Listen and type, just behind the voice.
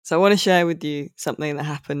So I want to share with you something that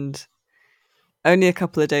happened only a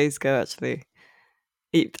couple of days ago, actually.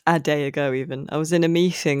 A day ago, even. I was in a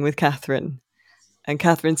meeting with Catherine, and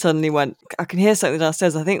Catherine suddenly went, I can hear something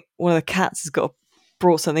downstairs. I think one of the cats has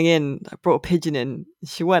brought something in. I brought a pigeon in.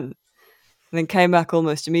 She went, and then came back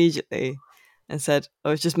almost immediately and said,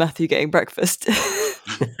 oh, it's just Matthew getting breakfast.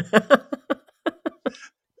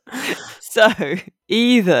 So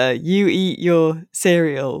either you eat your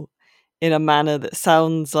cereal in a manner that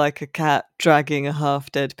sounds like a cat dragging a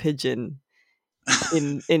half-dead pigeon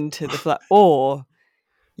into the flat, or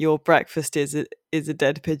your breakfast is a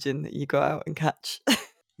dead pigeon that you go out and catch.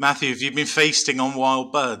 Matthew, have you been feasting on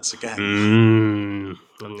wild birds again?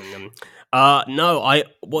 No,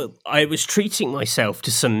 I was treating myself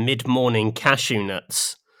to some mid-morning cashew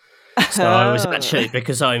nuts. So I was actually,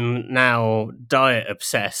 because I'm now diet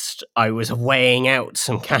obsessed, I was weighing out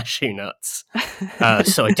some cashew nuts,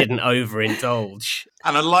 so I didn't overindulge.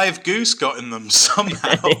 And a live goose got in them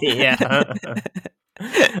somehow. Yeah.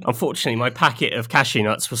 Unfortunately, my packet of cashew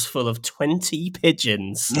nuts was full of 20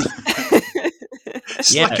 pigeons.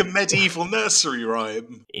 It's like a medieval nursery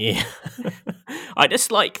rhyme. Yeah. I just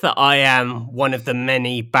like that I am one of the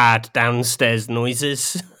many bad downstairs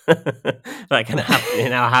noises that can happen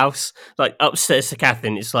in our house. Like upstairs to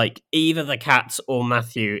Catherine, it's like either the cats or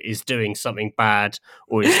Matthew is doing something bad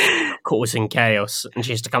or is causing chaos, and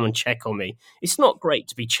she has to come and check on me. It's not great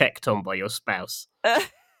to be checked on by your spouse.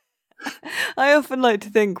 I often like to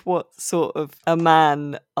think what sort of a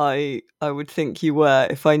man I would think you were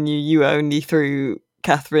if I knew you only through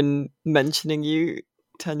Catherine mentioning you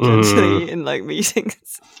tangentially in like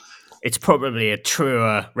meetings. It's probably a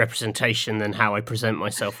truer representation than how I present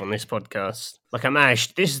myself on this podcast. Like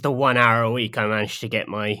this is the 1 hour a week I managed to get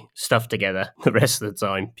my stuff together. The rest of the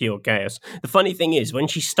time, pure chaos. The funny thing is, when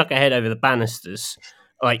she stuck her head over the banisters,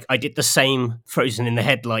 like I did the same frozen in the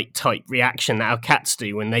headlight type reaction that our cats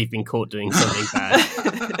do when they've been caught doing something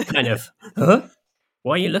bad. Kind of, huh?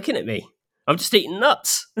 Why are you looking at me? I'm just eating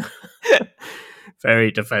nuts.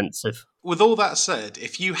 Very defensive. With all that said,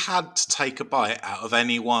 if you had to take a bite out of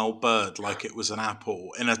any wild bird like it was an apple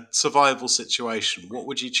in a survival situation, what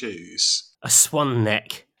would you choose? A swan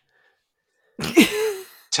neck.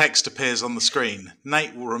 Text appears on the screen.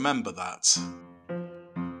 Nate will remember that.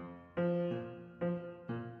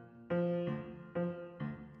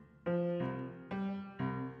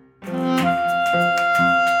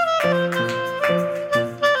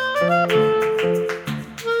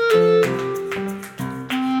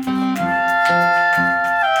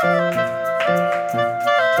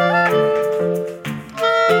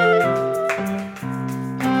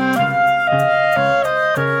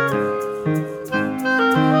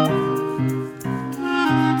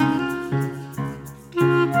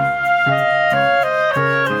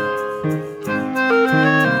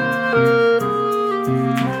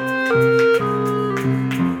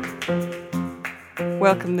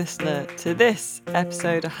 Welcome, listener, to this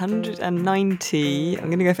episode 190. I'm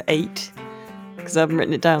going to go for 8 because I haven't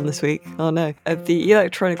written it down this week. Oh no. Of the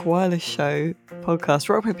Electronic Wireless Show podcast,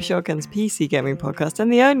 Rock Paper Shotgun's PC gaming podcast,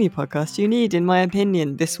 and the only podcast you need, in my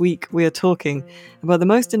opinion. This week we are talking about the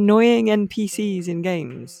most annoying NPCs in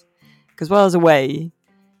games. Because while I was away,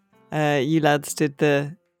 you lads did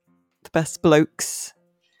the best blokes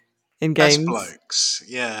in games. Best blokes,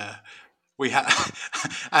 yeah.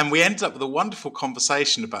 And we ended up with a wonderful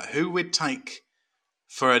conversation about who we'd take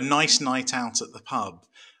for a nice night out at the pub.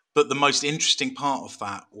 But the most interesting part of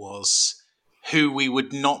that was who we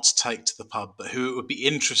would not take to the pub, but who it would be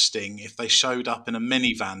interesting if they showed up in a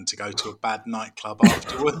minivan to go to a bad nightclub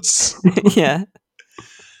afterwards. Yeah.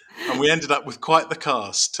 And we ended up with quite the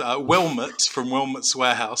cast. Wilmot from Wilmot's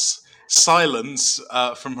Warehouse, Silence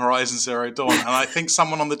from Horizon Zero Dawn, and I think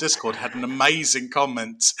someone on the Discord had an amazing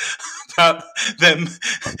comment about them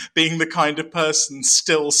being the kind of person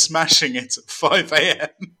still smashing it at 5 a.m.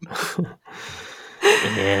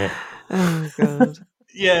 Yeah. Oh god.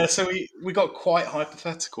 Yeah, so we got quite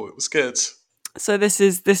hypothetical. It was good. So this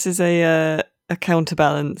is a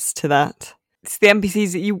counterbalance to that. It's the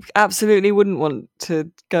NPCs that you absolutely wouldn't want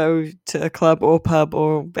to go to a club or pub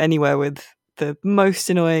or anywhere with. The most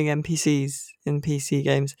annoying NPCs in PC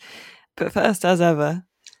games. But first, as ever,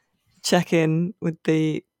 check in with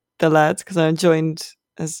the lads, because I'm joined,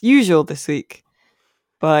 as usual this week,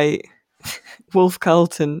 by Wolf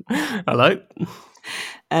Carlton. Hello.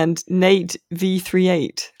 And Nate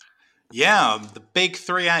V38. Yeah, the big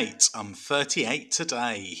 38. I'm 38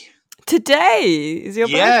 today. Today is your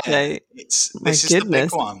birthday. This is the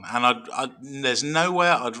big one, and there's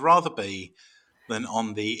nowhere I'd rather be than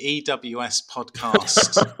on the EWS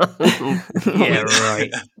podcast. Yeah,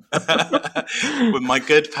 right. With my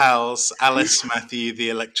good pals, Alice, Matthew, the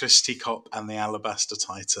Electricity Cop, and the Alabaster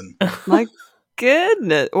Titan. My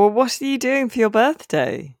goodness. Well, what are you doing for your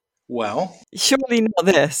birthday? Well, Surely not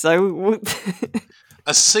this. So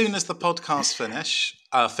as soon as the podcast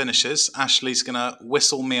finishes, Ashley's going to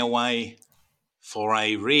whistle me away for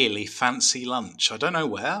a really fancy lunch. I don't know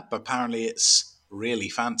where, but apparently it's really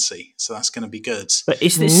fancy. So that's going to be good. But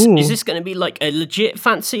is this going to be like a legit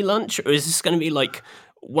fancy lunch, or is this going to be like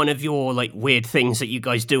one of your like weird things that you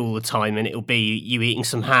guys do all the time, and it'll be you eating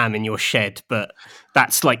some ham in your shed, but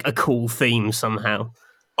that's like a cool theme somehow?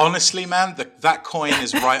 Honestly, man, that coin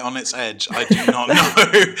is right on its edge. I do not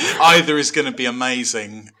know. Either is going to be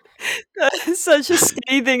amazing. That's such a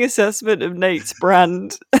scathing assessment of Nate's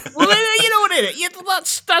brand. Well, you know what it is. Yeah,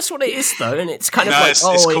 that's what it is, though, and it's kind of like, it's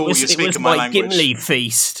cool. It was my Gimli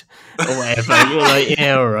feast or whatever. And you're like,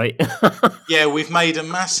 yeah, all right. Yeah, we've made a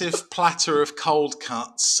massive platter of cold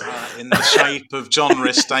cuts in the shape of John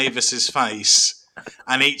Rhys Davis's face.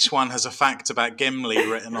 And each one has a fact about Gimli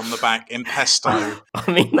written on the back in pesto.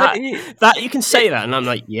 I mean, that you can say that, and I'm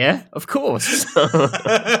like, yeah, of course.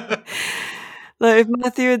 Like, if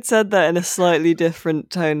Matthew had said that in a slightly different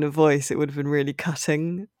tone of voice, it would have been really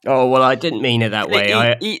cutting. Oh, well, I didn't mean it that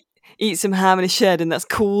way. Eat some ham in a shed, and that's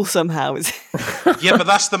cool somehow. Yeah, but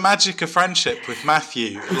that's the magic of friendship with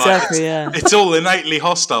Matthew. Exactly, yeah. It's all innately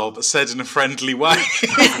hostile, but said in a friendly way.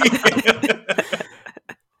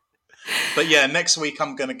 But yeah, next week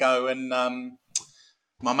I'm going to go and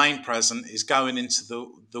my main present is going into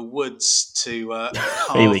the woods to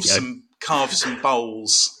carve some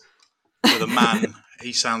bowls with a man.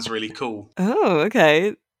 He sounds really cool. Oh,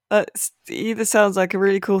 okay. That either sounds like a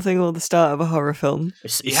really cool thing or the start of a horror film.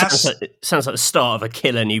 It sounds like the start of a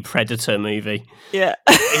killer new Predator movie. Yeah.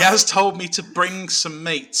 He has told me to bring some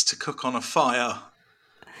meats to cook on a fire.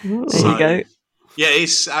 There you go. Yeah,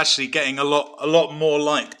 it's actually getting a lot more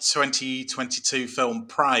like 2022 film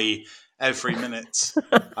Prey every minute.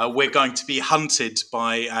 We're going to be hunted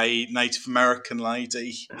by a Native American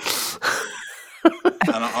lady.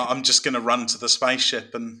 And I'm just going to run to the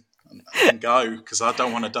spaceship and go because I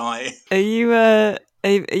don't want to die. Are you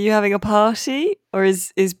having a party, or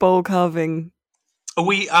is bowl carving?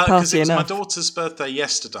 Because it was my daughter's birthday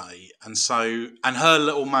yesterday, and her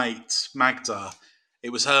little mate Magda,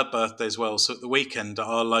 it was her birthday as well. So at the weekend at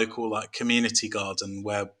our local like community garden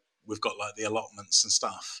where we've got like the allotments and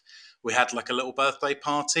stuff, we had like a little birthday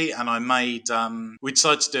party, and I made we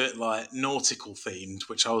decided to do it like nautical themed,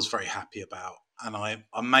 which I was very happy about. And I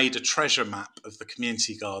made a treasure map of the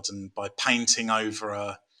community garden by painting over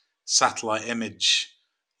a satellite image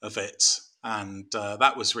of it. And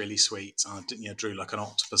that was really sweet. I drew like an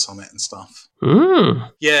octopus on it and stuff.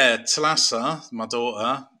 Yeah, Thalassa, my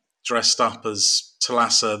daughter, dressed up as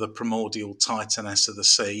Thalassa, the primordial titaness of the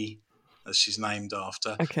sea, as she's named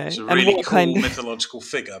after. Okay. She's a really cool mythological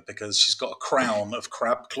figure because she's got a crown of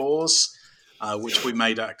crab claws, which we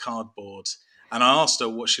made out of cardboard. And I asked her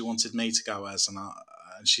what she wanted me to go as, and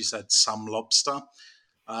she said some lobster.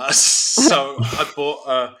 So I bought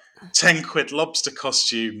a 10 quid lobster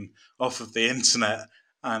costume off of the internet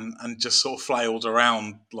and just sort of flailed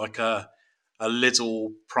around like a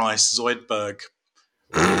Lidl price Zoidberg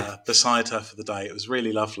beside her for the day. It was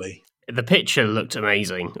really lovely. The picture looked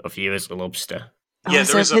amazing of you as a lobster. Yeah,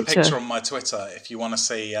 there is a picture on my Twitter if you want to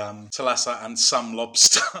see Thalassa and some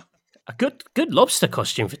lobster. A good lobster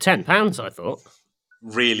costume for £10, I thought.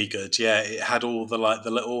 Really good, yeah. It had all the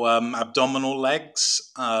little abdominal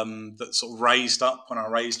legs that sort of raised up when I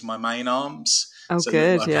raised my main arms. Oh, so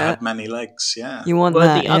good, it yeah. I had many legs, yeah. You want Were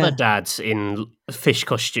that? the other dads in fish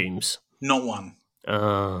costumes? Not one.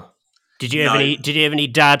 Did you have any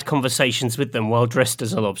dad conversations with them while dressed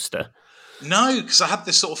as a lobster? No, because I had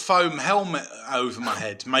this sort of foam helmet over my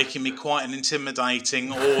head, making me quite an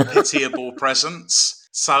intimidating or pitiable presence.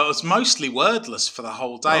 So I was mostly wordless for the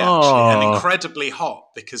whole day, actually, and incredibly hot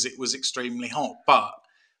because it was extremely hot. But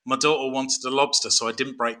my daughter wanted a lobster, so I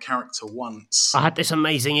didn't break character once. I had this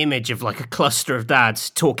amazing image of like a cluster of dads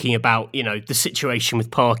talking about, the situation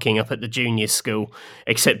with parking up at the junior school,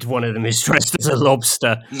 except one of them is dressed as a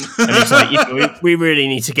lobster. And it's like, we really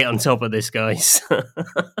need to get on top of this, guys.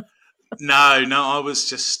 No, I was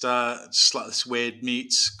just like this weird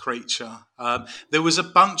mute creature. There was a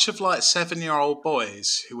bunch of like 7-year-old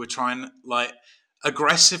boys who were trying like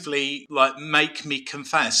aggressively like make me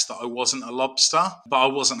confess that I wasn't a lobster, but I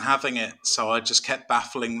wasn't having it. So I just kept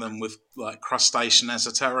baffling them with like crustacean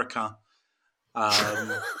esoterica.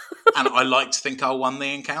 And I like to think I won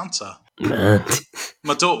the encounter. Man.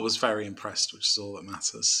 My daughter was very impressed, which is all that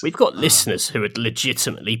matters. We've got listeners who would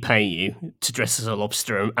legitimately pay you to dress as a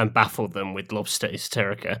lobster and baffle them with lobster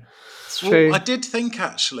hysterica. It's true. Well, I did think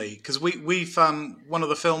actually, because we've one of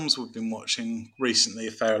the films we've been watching recently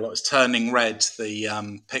a fair lot is Turning Red, the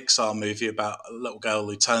Pixar movie about a little girl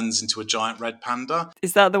who turns into a giant red panda.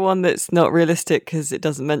 Is that the one that's not realistic because it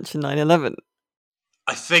doesn't mention 9/11?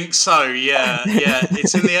 I think so. Yeah.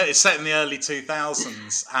 It's set in the early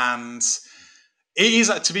 2000s, and it is.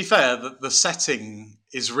 To be fair, the setting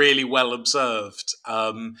is really well observed.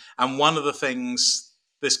 And one of the things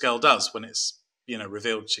this girl does when it's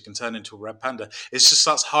revealed she can turn into a red panda is just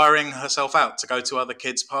starts hiring herself out to go to other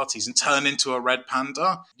kids' parties and turn into a red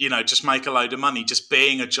panda. Just make a load of money just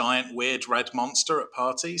being a giant weird red monster at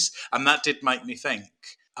parties. And that did make me think.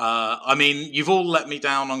 You've all let me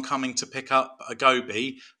down on coming to pick up a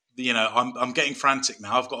goby. I'm getting frantic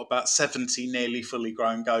now. I've got about 70 nearly fully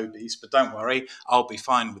grown gobies, but don't worry, I'll be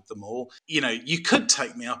fine with them all. You could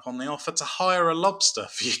take me up on the offer to hire a lobster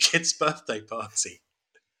for your kid's birthday party.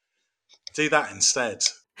 Do that instead.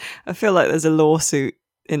 I feel like there's a lawsuit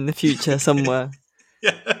in the future somewhere.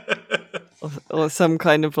 Yeah. or some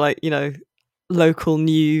kind of local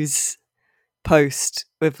news post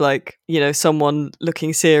with someone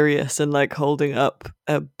looking serious and holding up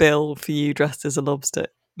a bill for you dressed as a lobster.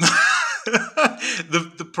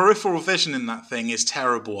 The peripheral vision in that thing is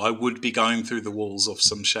terrible. I would be going through the walls of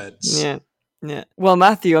some sheds. Yeah. Well,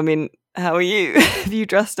 Matthew, how are you? Have you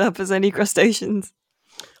dressed up as any crustaceans?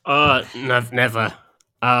 Never.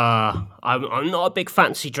 I'm not a big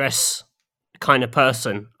fancy dress kind of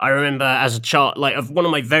person. I remember as a child, one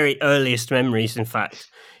of my very earliest memories, in fact,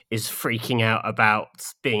 is freaking out about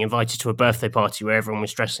being invited to a birthday party where everyone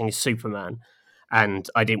was dressing as Superman, and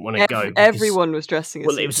I didn't want to go. Because, everyone was dressing as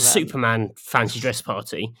Superman. Well, it was a Superman fancy dress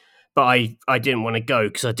party, but I didn't want to go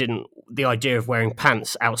because the idea of wearing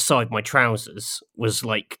pants outside my trousers was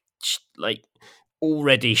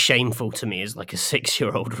already shameful to me as a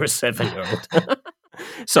 6-year-old or a 7-year-old.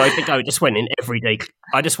 So I think I just went in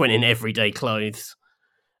everyday clothes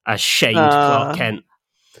as shamed Clark Kent.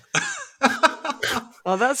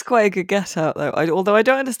 Oh, that's quite a good get out though. Although I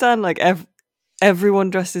don't understand everyone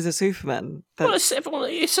dresses as Superman. Well,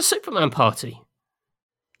 it's a Superman party.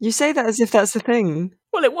 You say that as if that's a thing.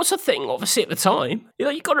 Well, it was a thing, obviously, at the time.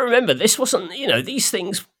 You got to remember, this wasn't, these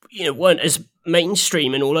things, weren't as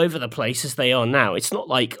mainstream and all over the place as they are now. It's not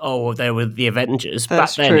like, they were the Avengers.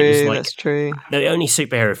 That's Back then, true, it was that's true. The only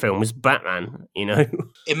superhero film was Batman,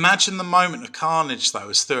 Imagine the moment of carnage, though,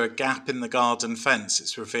 as through a gap in the garden fence,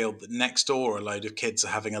 it's revealed that next door a load of kids are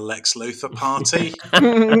having a Lex Luthor party.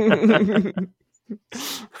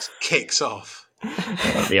 Kicks off.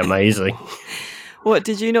 That'd be amazing. What,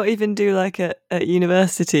 did you not even do at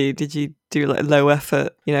university? Did you do low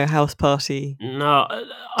effort, house party? No.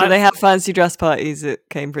 Do they have fancy dress parties at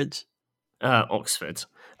Cambridge? Oxford.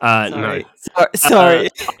 Sorry. No. Sorry.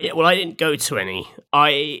 Well, I didn't go to any.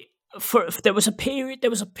 There was a period,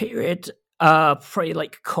 probably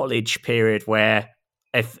college period, where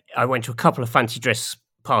if I went to a couple of fancy dress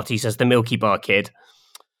parties as the Milky Bar kid.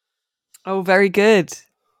 Oh, very good.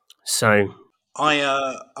 So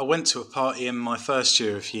I went to a party in my first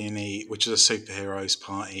year of uni, which is a superheroes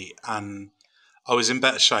party, and I was in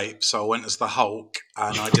better shape, so I went as the Hulk,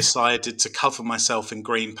 and I decided to cover myself in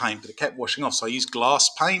green paint, but it kept washing off, so I used glass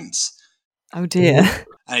paint. Oh dear.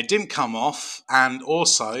 And it didn't come off, and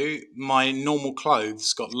also my normal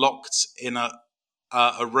clothes got locked in a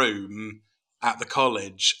room at the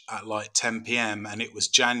college at 10 p.m, and it was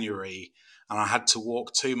January, and I had to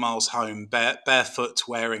walk 2 miles home barefoot,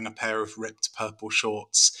 wearing a pair of ripped purple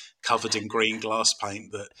shorts covered in green glass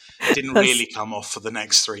paint that didn't really come off for the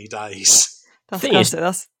next 3 days.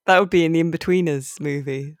 That would be in the In-Betweeners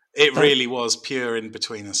movie. It really was pure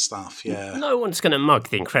In-Betweeners stuff, yeah. No one's going to mug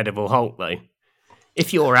the Incredible Hulk, though.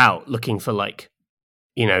 If you're out looking for,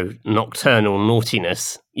 nocturnal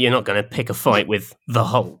naughtiness, you're not going to pick a fight with the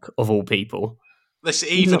Hulk, of all people. This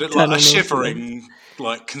even a shivering,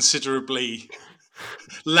 considerably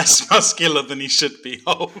less muscular than he should be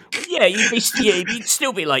Hulk. Yeah, you'd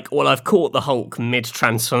still be like, well, I've caught the Hulk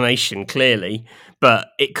mid-transformation, clearly, but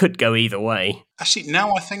it could go either way. Actually,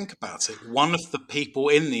 now I think about it, one of the people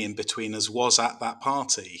in the In-Betweeners was at that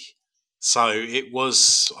party. So I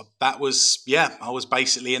was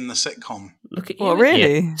basically in the sitcom. Look at you. Well,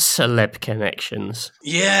 really? Celeb connections.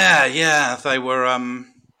 Yeah, they were,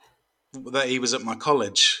 he was at my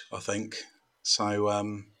college, I think.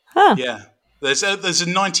 So, yeah. There's a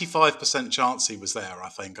 95% chance he was there, I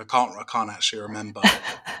think. I can't actually remember.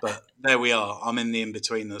 But there we are. I'm in the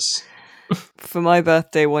In-Betweeners. for my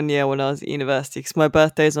birthday one year when I was at university, because my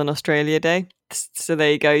birthday's on Australia Day. So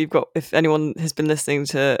there you go. You've got, if anyone has been listening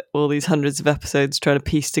to all these hundreds of episodes trying to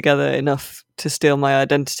piece together enough to steal my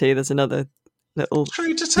identity, there's another little True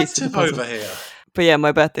piece of the detective puzzle. over here. But yeah,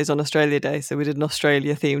 my birthday's on Australia Day, so we did an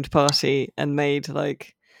Australia themed party and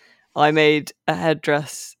I made a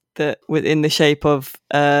headdress that was in the shape of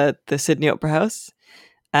the Sydney Opera House,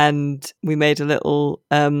 and we made a little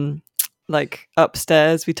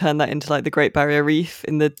upstairs. We turned that into like the Great Barrier Reef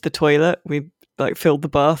in the toilet. We like filled the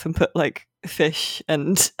bath and put like fish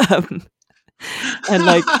and and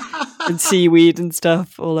seaweed and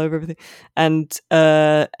stuff all over everything. And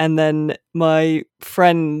then my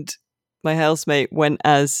friend, my housemate, went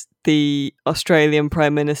as the Australian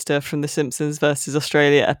Prime Minister from the Simpsons versus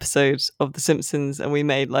Australia episode of The Simpsons, and we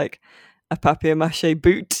made like a papier-mâché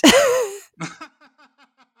boot.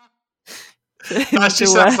 That actually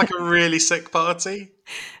sounds like a really sick party.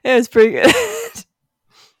 It was pretty good.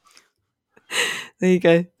 There you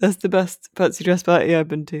go. That's the best fancy dress party I've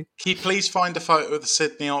been to. Can you please find a photo of the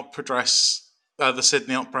Sydney Opera dress, the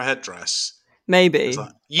Sydney Opera headdress? Maybe.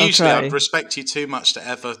 Usually I'd respect you too much to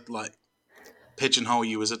ever like pigeonhole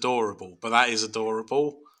you as adorable, but that is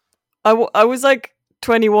adorable. I was like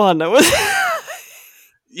 21. I was.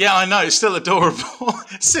 Yeah, I know. It's still adorable.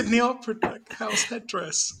 Sydney Opera House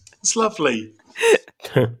headdress. It's lovely.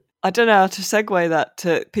 I don't know how to segue that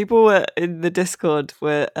to people were in the Discord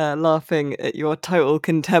were laughing at your total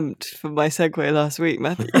contempt for my segue last week,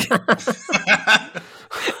 Matthew.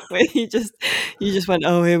 Where you just went,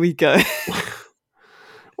 oh, here we go.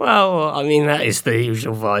 Well, I mean, that is the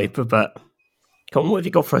usual vibe, but come on, what have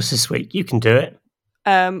you got for us this week? You can do it.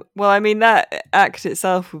 Well, I mean, that act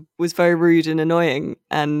itself was very rude and annoying,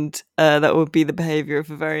 and that would be the behaviour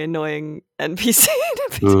of a very annoying NPC in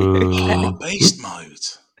a video game. Oh, beast mode.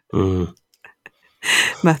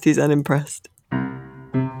 Matthew's unimpressed.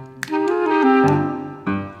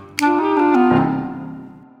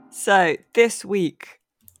 So, this week,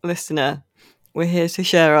 listener, we're here to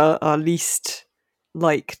share our least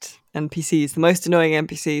liked NPCs, the most annoying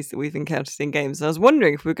NPCs that we've encountered in games. And I was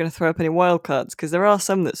wondering if we were going to throw up any wildcards, because there are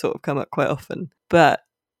some that sort of come up quite often, but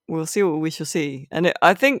we'll see what we shall see. And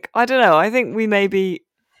I think we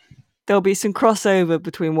there'll be some crossover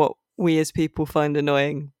between what we as people find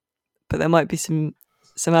annoying, but there might be some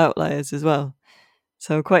outliers as well.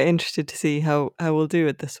 So I'm quite interested to see how we'll do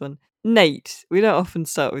with this one. Nate, we don't often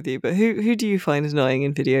start with you, but who do you find annoying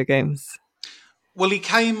in video games? Well,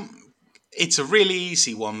 it's a really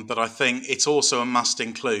easy one, but I think it's also a must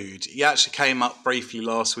include. He actually came up briefly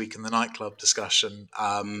last week in the nightclub discussion.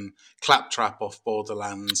 Claptrap off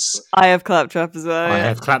Borderlands. I have Claptrap as well. I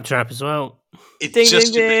have Claptrap as well. It's ding,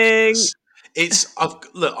 just ding, ridiculous.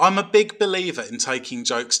 Look, I'm a big believer in taking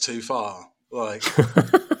jokes too far. Like,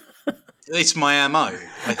 it's my MO.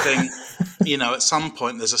 I think, at some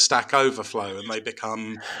point there's a Stack Overflow and they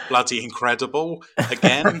become bloody incredible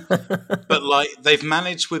again. But like, they've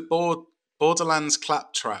managed with Borderlands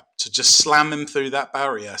Claptrap to just slam him through that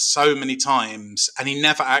barrier so many times, and he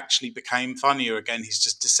never actually became funnier again. He's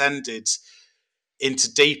just descended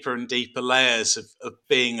into deeper and deeper layers of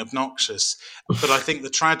being obnoxious. But I think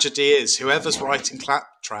the tragedy is whoever's writing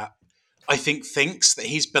Claptrap, I think, thinks that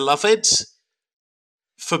he's beloved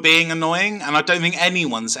for being annoying, and I don't think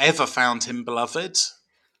anyone's ever found him beloved.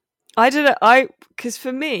 I don't know. Because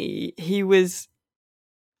for me, it was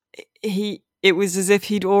as if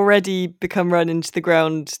he'd already become run into the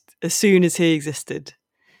ground as soon as he existed.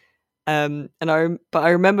 But I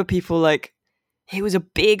remember people like, he was a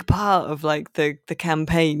big part of like the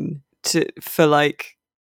campaign for like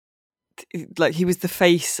he was the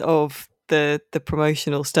face of the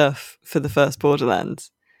promotional stuff for the first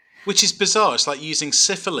Borderlands. Which is bizarre. It's like using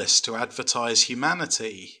syphilis to advertise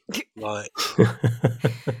humanity. Like,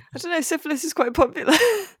 I don't know, syphilis is quite popular.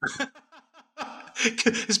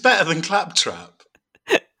 It's better than Claptrap.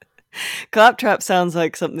 Claptrap sounds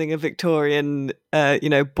like something a Victorian,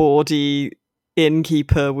 bawdy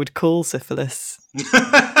innkeeper would call syphilis.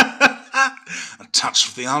 A touch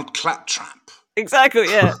of the old Claptrap.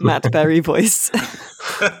 Exactly, yeah. Matt Berry voice.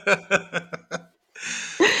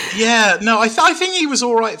 Yeah, no, I think he was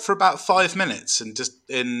all right for about 5 minutes and just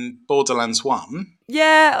in Borderlands 1.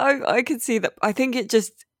 Yeah, I could see that. I think it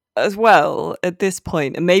just, as well, at this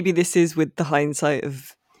point, and maybe this is with the hindsight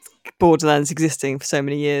of Borderlands existing for so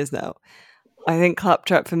many years now, I think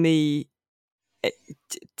Claptrap for me it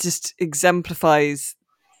just exemplifies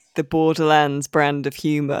the Borderlands brand of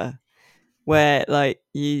humour, where like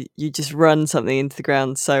you just run something into the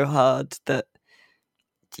ground so hard that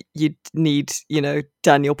you'd need,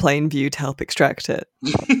 Daniel Plainview to help extract it.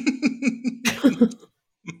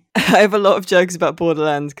 I have a lot of jokes about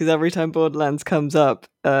Borderlands because every time Borderlands comes up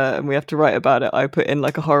and we have to write about it, I put in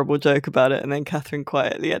like a horrible joke about it, and then Catherine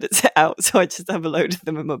quietly edits it out. So I just have a load of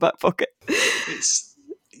them in my back pocket. Because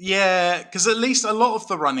at least a lot of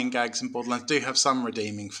the running gags in Borderlands do have some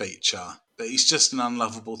redeeming feature, but he's just an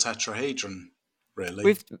unlovable tetrahedron,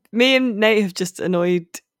 really. Me and Nate have just have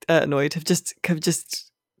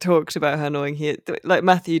just talked about how annoying he is. Like,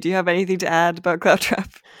 Matthew, do you have anything to add about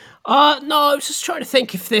Claptrap? No, I was just trying to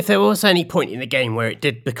think if there was any point in the game where it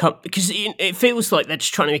did become... Because it feels like they're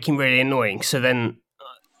just trying to make him really annoying, so then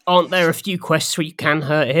aren't there a few quests where you can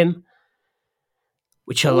hurt him?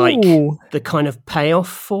 Which are like the kind of payoff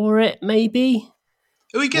for it, maybe?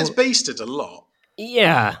 Oh, he gets beasted a lot.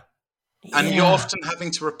 Yeah. And you're often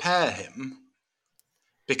having to repair him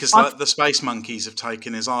because like the space monkeys have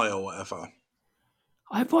taken his eye or whatever.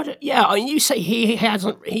 You say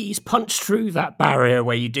he's punched through that barrier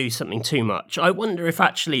where you do something too much. I wonder if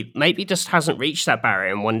actually maybe just hasn't reached that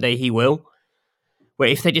barrier and one day he will. Where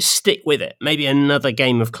if they just stick with it, maybe another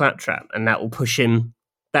game of Claptrap, and that will push him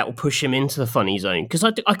into the funny zone. Because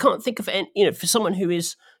I can't think of any, for someone who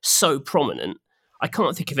is so prominent, I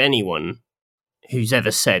can't think of anyone who's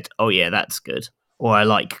ever said, "Oh yeah, that's good," or "I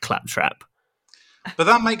like Claptrap." But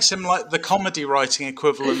that makes him like the comedy writing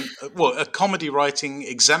equivalent, a comedy writing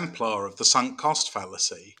exemplar of the sunk cost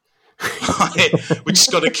fallacy. We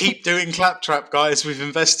just got to keep doing Claptrap, guys. We've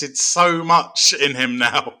invested so much in him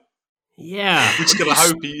now. Yeah. We just got to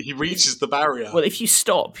hope he reaches the barrier. Well, if you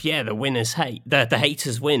stop, the winners hate. The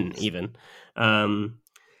haters win, even.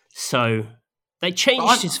 So they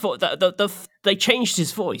changed his voice. They changed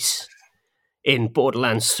his voice in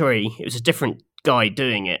Borderlands 3. It was a different guy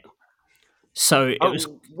doing it. So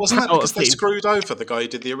wasn't that because they screwed over the guy who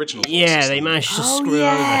did the original voice? Yeah, they managed to screw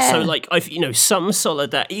over. So like some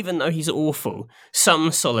solidarity, even though he's awful,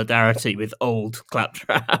 some solidarity with old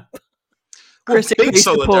Claptrap. Big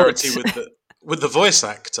solidarity with the voice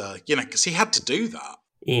actor, because he had to do that.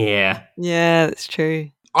 Yeah, that's true.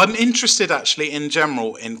 I'm interested actually in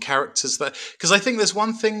general in characters because I think there's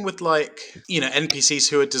one thing with NPCs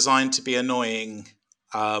who are designed to be annoying.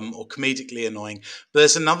 Or comedically annoying. But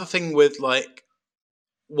there's another thing with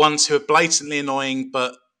ones who are blatantly annoying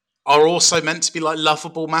but are also meant to be like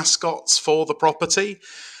lovable mascots for the property.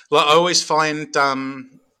 Like I always find,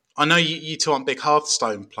 I know you two aren't big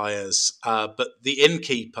Hearthstone players, but the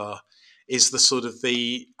Innkeeper is the sort of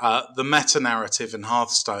the meta narrative in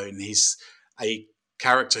Hearthstone. He's a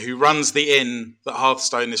character who runs the inn that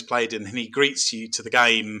Hearthstone is played in, and he greets you to the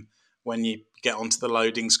game when you get onto the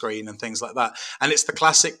loading screen and things like that. And it's the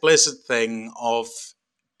classic Blizzard thing of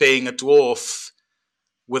being a dwarf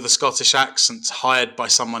with a Scottish accent hired by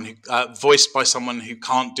someone who voiced by someone who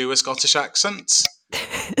can't do a Scottish accent.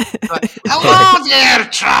 Hello there,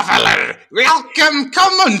 traveller. Welcome.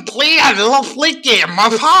 Come and play a lovely game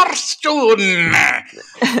of Hearthstone.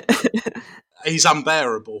 He's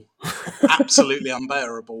unbearable. Absolutely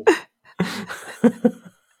unbearable.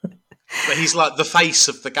 But he's like the face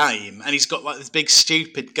of the game, and he's got like this big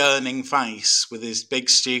stupid gurning face with his big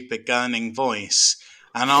stupid gurning voice,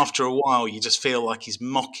 and after a while you just feel like he's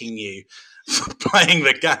mocking you for playing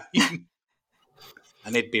the game.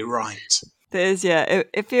 And he'd be right. There's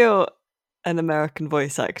if you're an American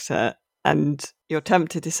voice actor and you're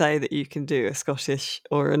tempted to say that you can do a Scottish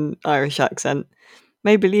or an Irish accent,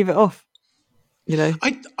 maybe leave it off.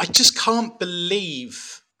 I just can't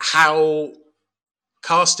believe how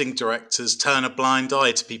casting directors turn a blind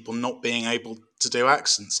eye to people not being able to do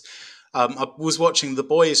accents. I was watching The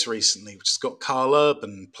Boys recently, which has got Carl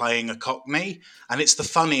Urban playing a Cockney, and it's the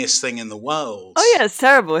funniest thing in the world. Oh yeah, it's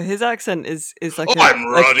terrible. His accent is like I'm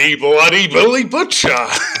Ruddy Bloody Billy Butcher.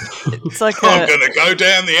 It's like I'm going to go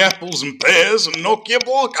down the apples and pears and knock your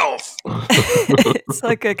block off. It's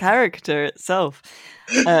like a character itself.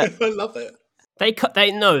 I love it.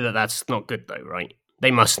 They know that that's not good though, right? They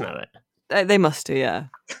must know it. They must do, yeah.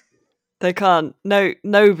 They can't.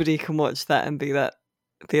 Nobody can watch that and be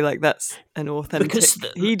like that's an authentic.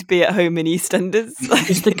 He'd be at home in EastEnders.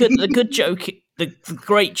 Because the good joke, the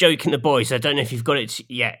great joke in The Boys, I don't know if you've got it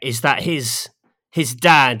yet, is that his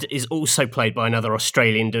dad is also played by another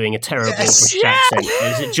Australian doing a terrible British accent.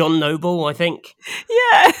 Is it John Noble? I think.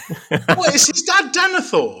 Yeah. What is his dad?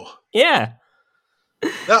 Denethor. Yeah.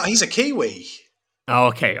 No, he's a Kiwi. Oh,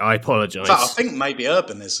 okay. I apologise. I think maybe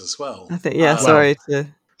Urban is as well. I think, sorry.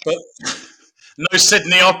 But no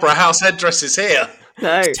Sydney Opera House headdresses here.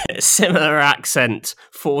 No. Similar accent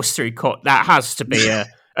forced through that has to be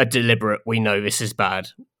a deliberate, we know this is bad.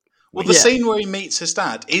 Well, the scene where he meets his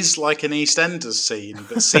dad is like an EastEnders scene,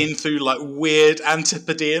 but seen through like weird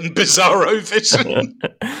Antipodean bizarro vision.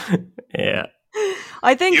 Yeah.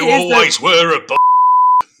 I think You it is always were a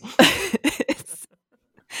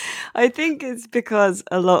I think it's because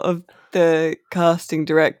a lot of the casting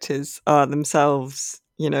directors are themselves,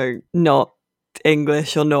 not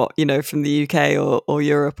English or not, from the UK or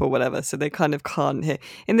Europe or whatever. So they kind of can't hear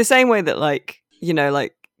in the same way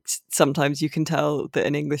that sometimes you can tell that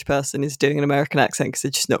an English person is doing an American accent because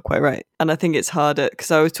it's just not quite right. And I think it's harder because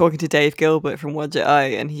I was talking to Dave Gilbert from Wadjet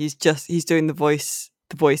Eye, and he's doing the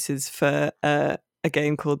voices for a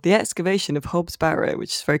game called The Excavation of Hobbs Barrow,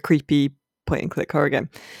 which is a very creepy point and click horror game.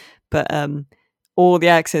 But all the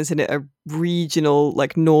accents in it are regional,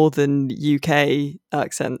 like northern UK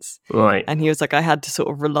accents. Right. And he was like, I had to sort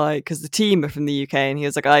of rely, because the team are from the UK, and he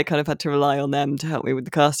was like, I kind of had to rely on them to help me with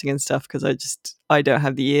the casting and stuff because I don't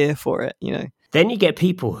have the ear for it, Then you get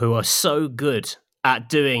people who are so good at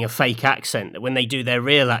doing a fake accent that when they do their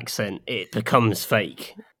real accent, it becomes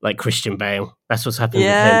fake. Like Christian Bale. That's what's happened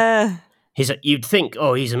with him. You'd think,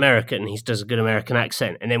 he's American, he does a good American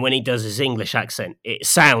accent. And then when he does his English accent, it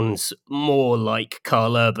sounds more like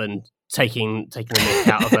Carl Urban taking the mick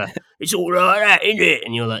out of her. It's all right, isn't it?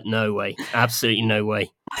 And you're like, no way. Absolutely no way.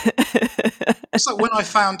 It's like when I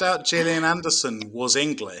found out Gillian Anderson was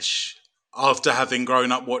English after having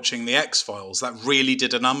grown up watching The X-Files, that really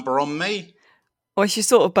did a number on me. Well, she's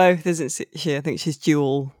sort of both, isn't she? I think she's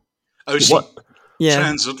dual. Oh, she's Yeah.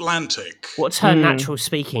 transatlantic. What's her natural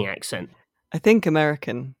speaking accent? I think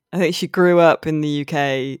American. I think she grew up in the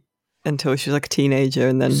UK until she was like a teenager,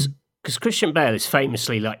 and then... Because Christian Bale is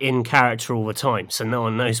famously like in character all the time, so no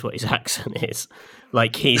one knows what his accent is.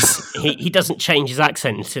 Like he doesn't change his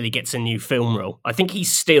accent until he gets a new film role. I think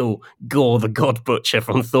he's still Gore the God Butcher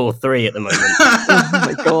from Thor 3 at the moment. Oh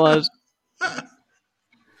my god.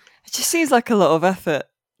 It just seems like a lot of effort,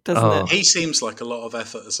 doesn't it? He seems like a lot of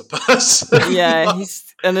effort as a person. Yeah,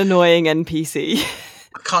 he's an annoying NPC.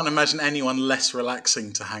 I can't imagine anyone less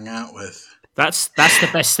relaxing to hang out with. That's the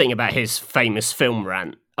best thing about his famous film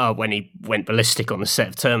rant when he went ballistic on the set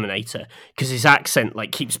of Terminator, because his accent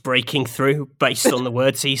like keeps breaking through based on the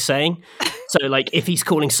words he's saying. So like if he's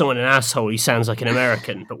calling someone an asshole, he sounds like an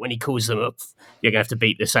American, but when he calls them up, you're gonna have to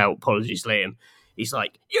beat this out. Apologies, Liam. He's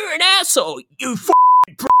like, "You're an asshole, you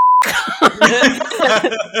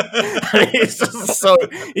it's just so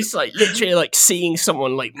it's like literally like seeing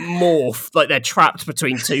someone like morph, like they're trapped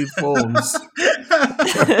between two forms.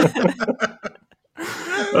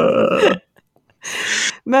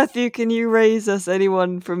 Matthew, can you raise us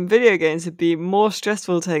anyone from video games who'd be more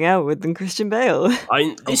stressful to hang out with than Christian Bale?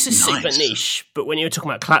 This is super niche, but when you were talking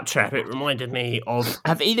about Claptrap, it reminded me of,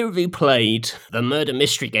 have either of you played the murder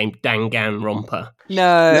mystery game Danganronpa?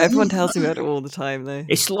 No, everyone tells me about it all the time though.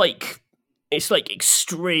 It's like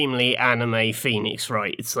extremely anime Phoenix,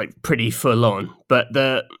 right? It's like pretty full on, but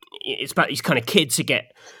it's about these kind of kids who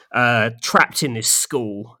get trapped in this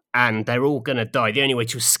school, and they're all going to die. The only way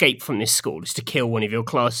to escape from this school is to kill one of your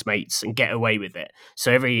classmates and get away with it.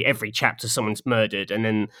 So every chapter someone's murdered, and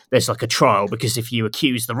then there's like a trial, because if you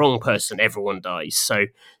accuse the wrong person, everyone dies. So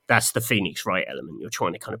that's the Phoenix Wright element. You're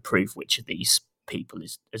trying to kind of prove which of these people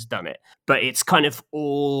has done it. But it's kind of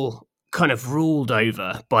all kind of ruled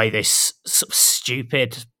over by this sort of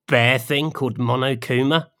stupid bear thing called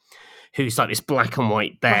Monokuma, who's like this black and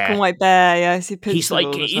white bear. Black and white bear, yeah. I see pictures. He's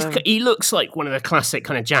like he looks like one of the classic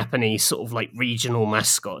kind of Japanese sort of like regional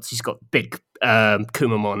mascots. He's got big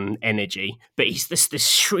Kumamon energy, but he's this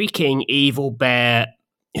shrieking evil bear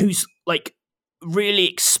who's like really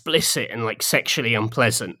explicit and like sexually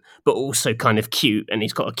unpleasant, but also kind of cute. And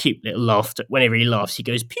he's got a cute little laughter. Whenever he laughs, he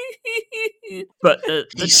goes pew. But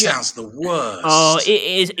he sounds the worst. Oh,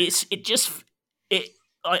 it is.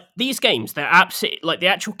 These games, they're absolutely like the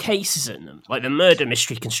actual cases in them, like the murder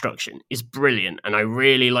mystery construction is brilliant, and I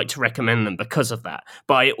really like to recommend them because of that.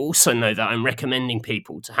 But I also know that I'm recommending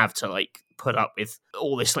people to have to like put up with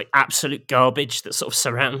all this like absolute garbage that sort of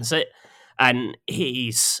surrounds it. And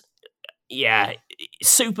he's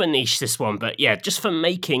super niche, this one, but yeah, just for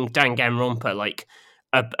making Danganronpa like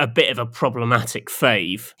a bit of a problematic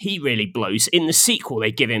fave, he really blows. In the sequel,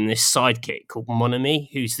 they give him this sidekick called Monami,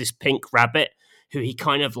 who's this pink rabbit who he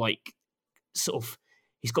kind of like sort of,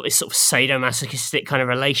 he's got this sort of sadomasochistic kind of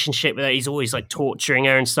relationship with her. He's always like torturing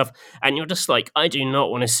her and stuff. And you're just like, I do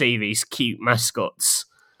not want to see these cute mascots.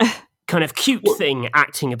 Kind of cute thing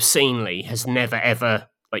acting obscenely has never ever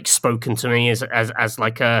like spoken to me as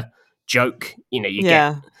like a joke. You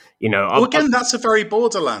know, Well, again, that's a very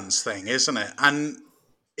Borderlands thing, isn't it? And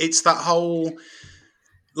it's that whole,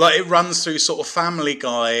 like, it runs through sort of Family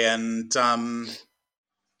Guy and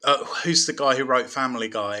who's the guy who wrote Family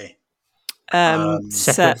Guy?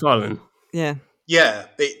 Seth MacFarlane. Yeah. Yeah,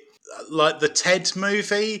 like the Ted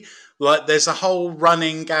movie, Like, there's a whole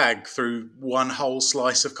running gag through one whole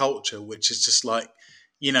slice of culture, which is just like,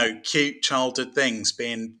 cute childhood things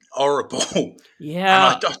being horrible.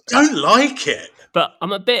 Yeah. And I don't like it. But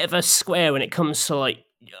I'm a bit of a square when it comes to, like,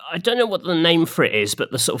 I don't know what the name for it is, but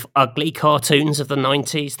the sort of ugly cartoons of the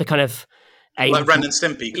 90s, the kind of... Like Ren and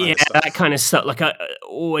Stimpy kind of stuff. that kind of stuff. Like,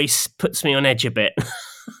 always puts me on edge a bit.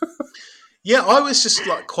 Yeah, I was just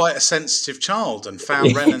like quite a sensitive child and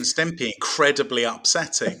found Ren and Stimpy incredibly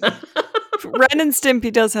upsetting. Ren and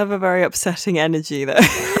Stimpy does have a very upsetting energy, though.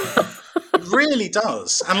 It really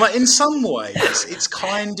does. And like in some ways, it's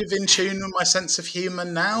kind of in tune with my sense of humour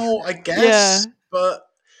now, I guess. Yeah. But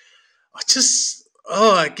I just,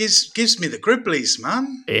 it gives me the gribblies,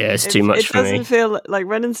 man. Yeah, it's too much for me. It doesn't feel like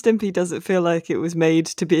Ren and Stimpy doesn't feel like it was made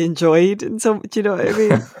to be enjoyed. Do you know what I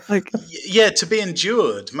mean? Like, yeah, to be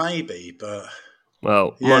endured, maybe, but...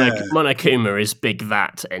 Well, yeah. Monokuma is big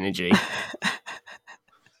that energy.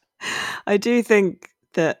 I do think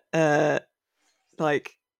that,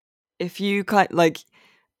 like, if you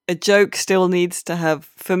a joke still needs to have,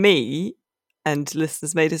 for me, and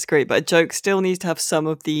listeners may disagree, but a joke still needs to have some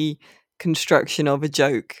of the construction of a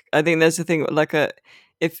joke. I think there's a thing like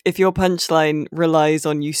if your punchline relies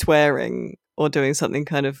on you swearing or doing something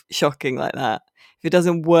kind of shocking like that, if it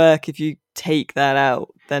doesn't work, if you take that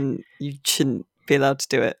out, then you shouldn't be allowed to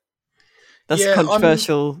do it. That's a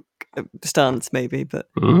controversial stance, maybe, but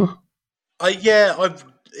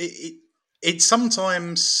it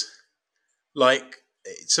sometimes like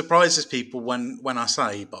it surprises people when I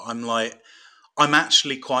say, but I'm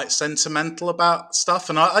actually quite sentimental about stuff,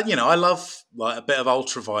 and I love like a bit of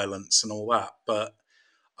ultra violence and all that, but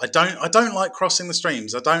I don't like crossing the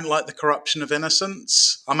streams. I don't like the corruption of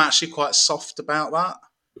innocence. I'm actually quite soft about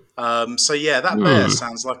that. So yeah, that bear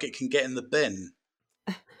sounds like it can get in the bin.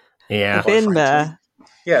 Yeah, the bin bear.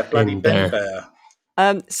 Yeah, bloody bin bear.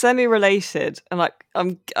 Semi-related, and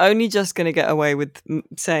I'm only just going to get away with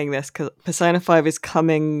saying this because Persona 5 is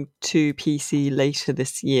coming to PC later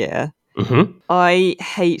this year. Mm-hmm. I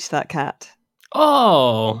hate that cat.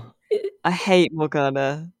 Oh, I hate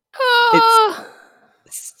Morgana.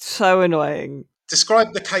 It's so annoying.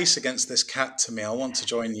 Describe the case against this cat to me. I want to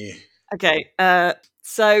join you. Okay.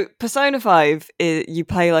 So Persona 5, you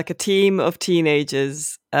play like a team of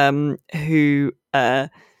teenagers who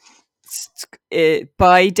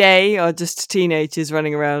by day are just teenagers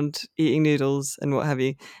running around eating noodles and what have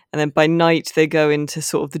you, and then by night they go into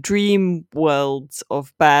sort of the dream worlds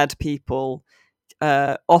of bad people,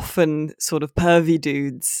 often sort of pervy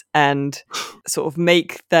dudes, and sort of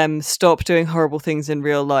make them stop doing horrible things in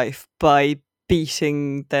real life by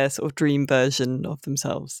beating their sort of dream version of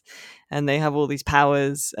themselves. And they have all these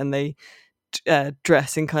powers, and they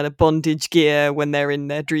dress in kind of bondage gear when they're in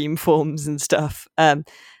their dream forms and stuff.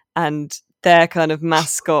 And their kind of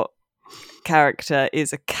mascot character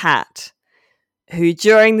is a cat who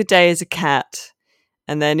during the day is a cat,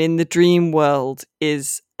 and then in the dream world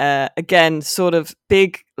is again sort of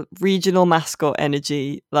big regional mascot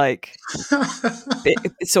energy, like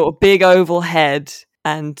sort of big oval head,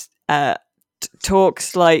 and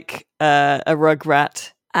talks like a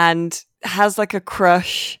rugrat, and has like a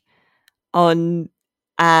crush on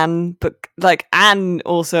Anne, but like Anne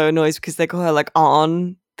also annoys because they call her like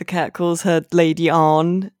On. The cat calls her Lady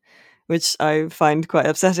On, which I find quite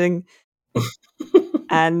upsetting.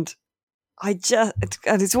 And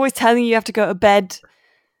it's always telling you have to go to bed.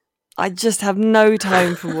 I just have no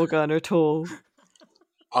time for Morgana at all.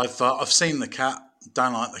 I've seen the cat.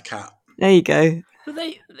 Don't like the cat. There you go.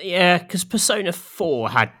 Because Persona 4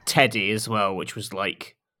 had Teddy as well, which was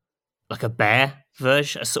like a bear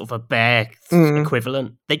version, a sort of a bear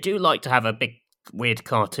equivalent. They do like to have a big weird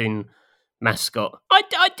cartoon mascot.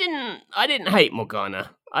 I didn't hate Morgana.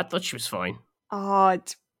 I thought she was fine. Oh,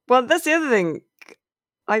 well, that's the other thing.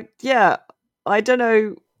 I don't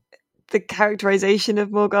know the characterization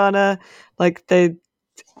of Morgana. Like they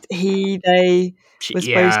were supposed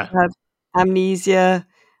to have amnesia,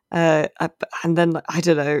 and then I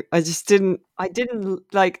don't know. I didn't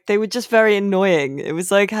like. They were just very annoying. It was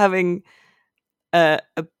like having a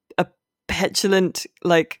petulant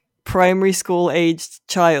like primary school aged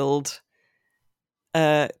child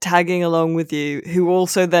tagging along with you, who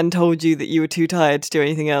also then told you that you were too tired to do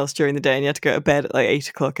anything else during the day and you had to go to bed at like 8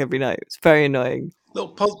 o'clock every night. It's very annoying.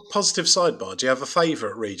 Little positive sidebar. Do you have a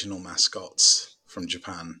favourite regional mascots from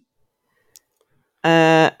Japan?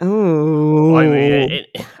 I mean,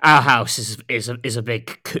 our house is a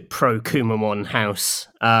big pro Kumamon house.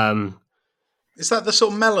 Is that the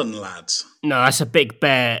sort of melon lad? No, that's a big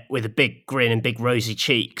bear with a big grin and big rosy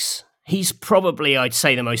cheeks. He's probably, I'd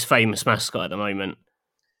say, the most famous mascot at the moment.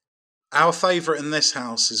 Our favourite in this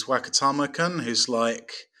house is Wakatama-kun, who's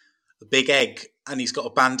like a big egg, and he's got a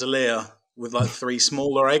bandolier with like 3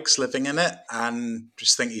 smaller eggs living in it, and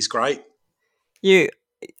just think he's great.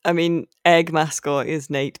 Egg mascot is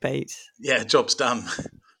Nate Bate. Yeah, job's done.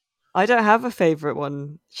 I don't have a favourite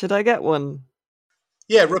one. Should I get one?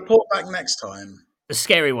 Yeah, report back next time. The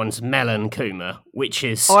scary one's Melon Kuma, which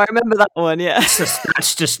is... Oh, I remember that one, yeah.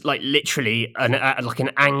 That's just like literally a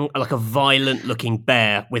violent-looking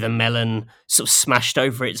bear with a melon sort of smashed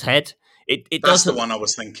over its head. That's the one I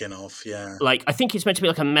was thinking of, yeah. Like, I think it's meant to be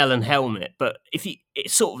like a melon helmet, but it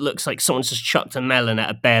sort of looks like someone's just chucked a melon at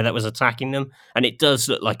a bear that was attacking them, and it does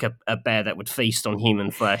look like a bear that would feast on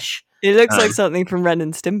human flesh. It looks like something from Ren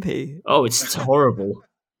and Stimpy. Oh, it's horrible.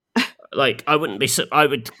 Like,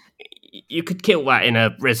 you could kill that in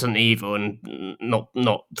a Resident Evil and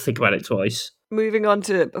not think about it twice. Moving on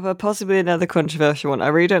to possibly another controversial one. I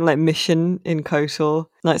really don't like Mission in KOTOR,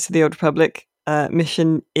 Knights of the Old Republic.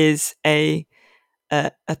 Mission is a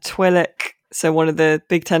Twi'lek, so one of the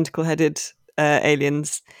big tentacle-headed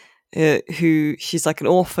aliens, who she's like an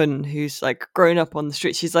orphan who's like grown up on the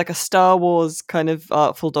street. She's like a Star Wars kind of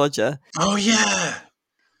Artful Dodger. Oh yeah.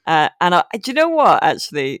 And do you know what?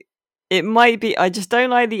 Actually, it might be. I just don't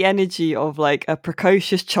like the energy of like a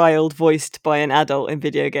precocious child voiced by an adult in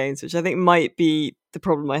video games, which I think might be the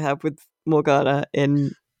problem I have with Morgana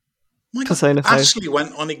in Persona 5. Ashley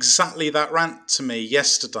went on exactly that rant to me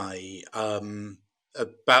yesterday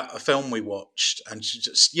about a film we watched, and she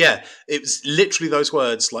just it was literally those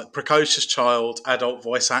words, like precocious child, adult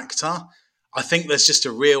voice actor. I think there's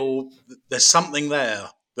something there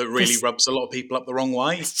that really rubs a lot of people up the wrong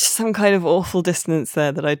way. It's just some kind of awful dissonance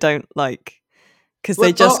there that I don't like. Because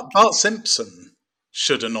Bart Simpson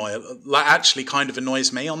should actually kind of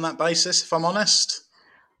annoys me on that basis, if I'm honest.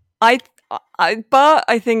 Bart,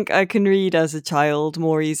 I think I can read as a child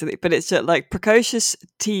more easily, but it's just like precocious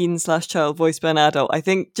teen/child voiced by an adult, I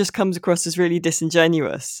think just comes across as really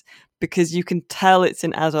disingenuous because you can tell it's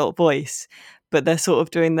an adult voice, but they're sort of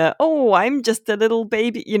doing the, oh, I'm just a little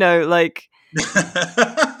baby, like...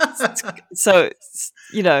 so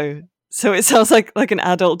it sounds like an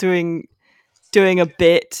adult doing a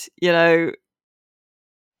bit, I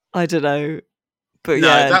don't know. But no,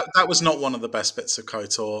 yeah, that was not one of the best bits of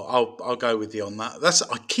KOTOR. I'll go with you on that.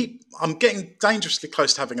 I'm getting dangerously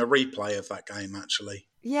close to having a replay of that game, actually.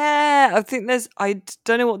 Yeah, I think I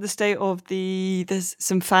don't know what the state of there's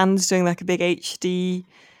some fans doing like a big HD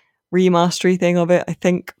remastery thing of it, I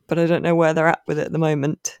think, but I don't know where they're at with it at the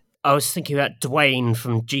moment. I was thinking about Dwayne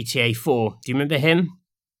from GTA 4. Do you remember him?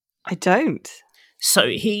 I don't. So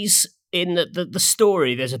he's in the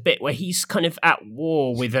story. There's a bit where he's kind of at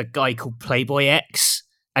war with a guy called Playboy X,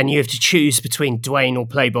 and you have to choose between Dwayne or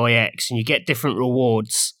Playboy X, and you get different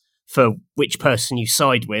rewards for which person you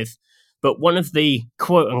side with. But one of the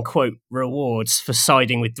quote-unquote rewards for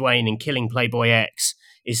siding with Dwayne and killing Playboy X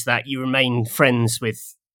is that you remain friends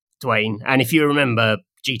with Dwayne. And if you remember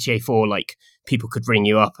GTA 4, like, people could ring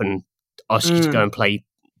you up and ask you to go and play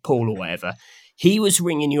pool or whatever. He was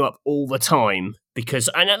ringing you up all the time because,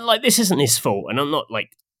 and like, this isn't his fault, and I'm not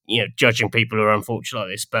like, judging people who are unfortunate like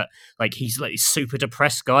this, but like, he's like this super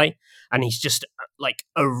depressed guy, and he's just like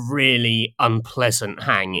a really unpleasant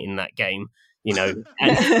hang in that game, and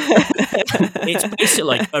it's basically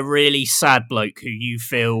like a really sad bloke who you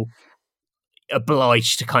feel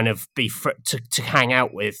obliged to kind of be to hang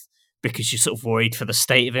out with because you're sort of worried for the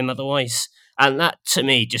state of him otherwise. And that, to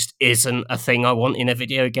me, just isn't a thing I want in a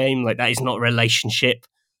video game. Like, that is not a relationship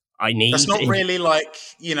I need. That's not really like,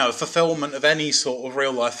 fulfillment of any sort of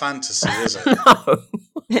real life fantasy, is it?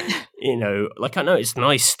 No. Like, I know it's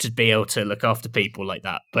nice to be able to look after people like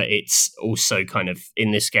that, but it's also kind of,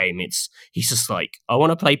 in this game, he's just like, I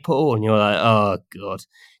want to play pool, and you're like, oh god,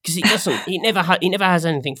 because he never has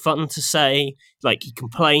anything fun to say. Like, he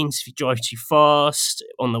complains if you drive too fast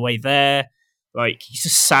on the way there. Like, he's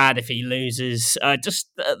just sad if he loses.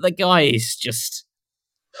 The guy is just...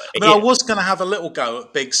 I was going to have a little go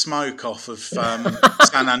at Big Smoke off of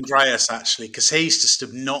San Andreas, actually, because he's just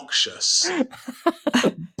obnoxious.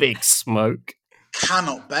 Big Smoke.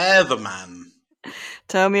 Cannot bear the man.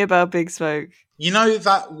 Tell me about Big Smoke. You know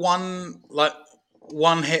that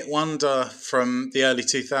one-hit wonder from the early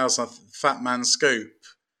 2000s, Fat Man Scoop,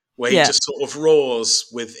 where he just sort of roars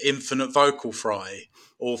with infinite vocal fry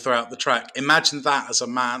all throughout the track. Imagine that as a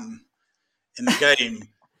man in the game.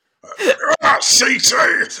 CT!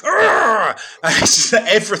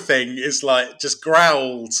 Everything is like just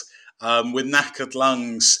growled with knackered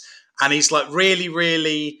lungs, and he's like really,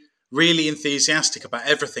 really, really enthusiastic about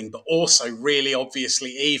everything, but also really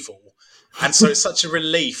obviously evil. And so it's such a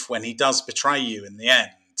relief when he does betray you in the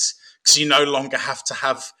end, because you no longer have to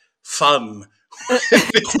have fun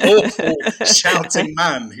with this awful shouting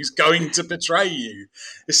man who's going to betray you.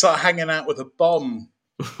 It's like hanging out with a bomb.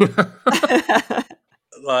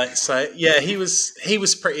 Like, so yeah, he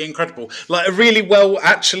was pretty incredible. Like a really well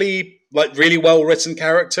written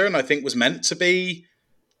character, and I think was meant to be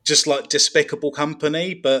just like Despicable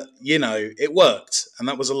Company, but you know, it worked, and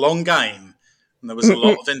that was a long game, and there was a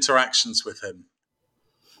lot of interactions with him.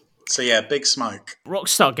 So yeah, Big Smoke.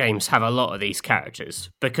 Rockstar games have a lot of these characters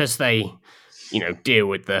because they, you know, deal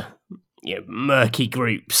with the, you know, murky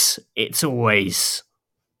groups. It's always,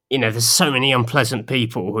 you know, there's so many unpleasant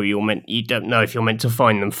people who you don't know if you're meant to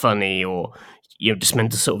find them funny or you're just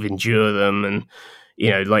meant to sort of endure them. And, you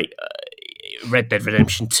know, like Red Dead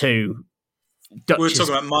Redemption 2. We were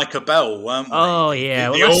talking about Micah Bell, weren't we? Oh, yeah.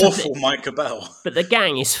 The awful Micah Bell. But the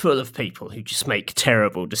gang is full of people who just make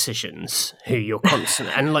terrible decisions, who you're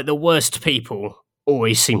constant... and, like, the worst people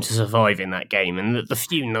always seem to survive in that game, and the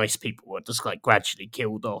few nice people are just, like, gradually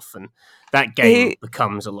killed off, and that game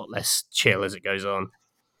becomes a lot less chill as it goes on.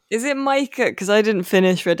 Is it Micah? Because I didn't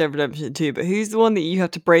finish Red Dead Redemption 2, but who's the one that you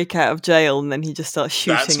have to break out of jail and then he just starts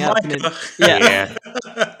shooting That's up? Micah. Yeah.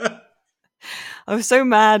 I was so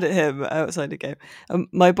mad at him outside the game.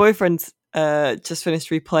 My boyfriend's just finished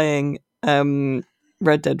replaying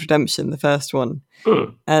Red Dead Redemption, the first one.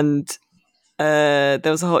 And there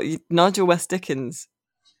was Nigel West Dickens,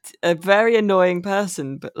 a very annoying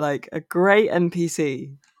person, but like a great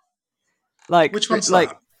NPC. Like, which one's like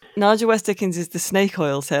that? Nigel West Dickens is the snake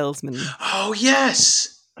oil salesman. Oh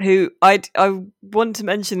yes. Who I want to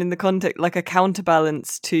mention in the context, like a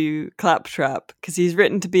counterbalance to Claptrap, because he's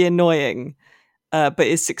written to be annoying. But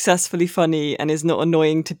is successfully funny and is not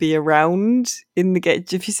annoying to be around in the game,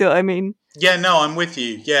 if you see what I mean. Yeah, no, I'm with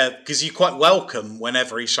you. Yeah, because you're quite welcome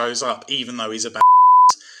whenever he shows up, even though he's a bad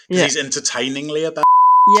because he's entertainingly a bad.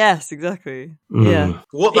 Yes, exactly. Yeah.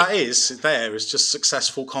 What that is just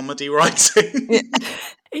successful comedy writing.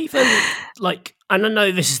 Even, like, and I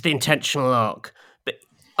know this is the intentional arc, but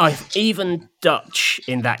even Dutch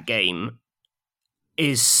in that game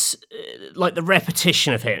is like the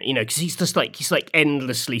repetition of him, you know, because he's like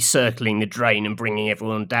endlessly circling the drain and bringing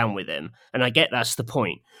everyone down with him. And I get that's the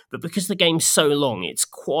point, but because the game's so long, it's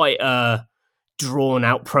quite a drawn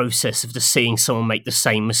out process of just seeing someone make the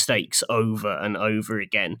same mistakes over and over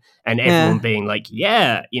again, and everyone being like,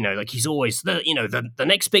 yeah, you know, like he's always the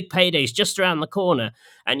next big payday is just around the corner.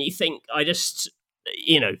 And you think,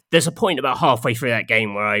 you know, there's a point about halfway through that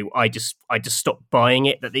game where I just stopped buying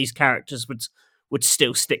it that these characters would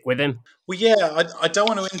still stick with him. Well, yeah, I don't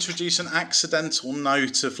want to introduce an accidental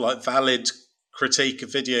note of like valid critique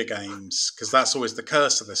of video games, because that's always the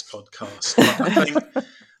curse of this podcast. But I think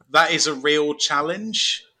that is a real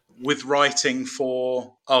challenge with writing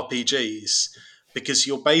for RPGs, because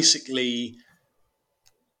you're basically,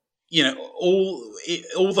 you know,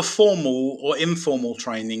 all the formal or informal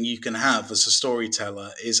training you can have as a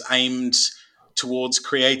storyteller is aimed towards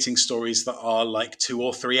creating stories that are like 2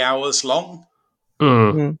 or 3 hours long.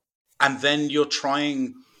 Mm. And then you're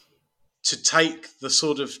trying to take the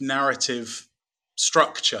sort of narrative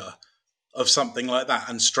structure of something like that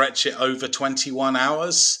and stretch it over 21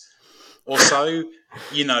 hours or so,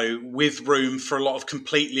 you know, with room for a lot of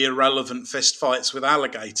completely irrelevant fist fights with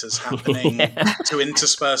alligators happening to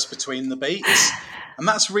intersperse between the beats. And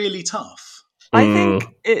that's really tough. I think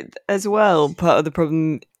it as well, part of the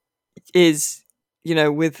problem is, you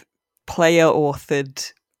know, with player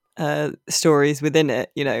authored stories within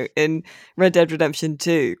it. You know, in Red Dead Redemption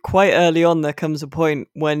 2, quite early on there comes a point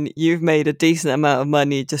when you've made a decent amount of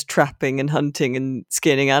money just trapping and hunting and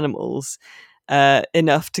skinning animals,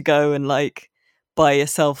 enough to go and like buy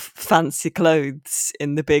yourself fancy clothes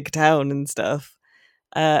in the big town and stuff.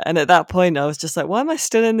 And at that point I was just like, why am I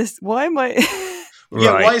still in this? Why am I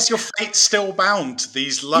Yeah, why is your fate still bound to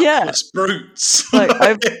these luckless brutes? Like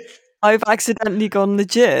I've accidentally gone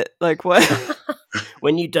legit. Like what?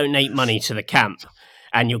 When you donate money to the camp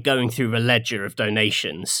and you're going through a ledger of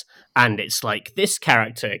donations and it's like this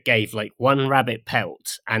character gave like 1 rabbit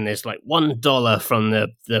pelt and there's like $1 from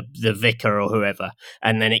the vicar or whoever,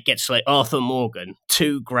 and then it gets like Arthur Morgan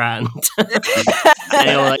 $2,000. And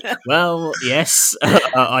you're like, well, yes,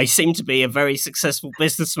 I seem to be a very successful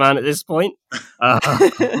businessman at this point.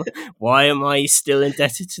 Why am I still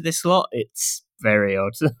indebted to this lot? It's very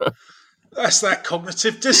odd. That's that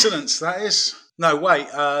cognitive dissonance, that is. No, wait.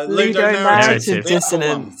 Ludonarrative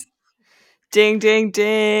dissonance. Ding, ding,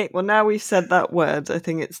 ding. Well, now we've said that word, I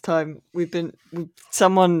think it's time.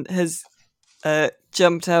 Someone has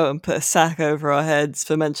jumped out and put a sack over our heads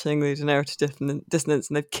for mentioning ludonarrative dissonance,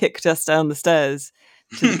 and they've kicked us down the stairs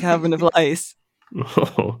to the Cavern of Lice.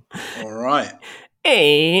 Oh. All right.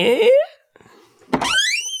 Eh?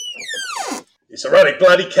 It's already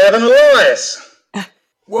bloody Kevin Elias.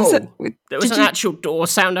 Whoa. That- There was did an you- actual door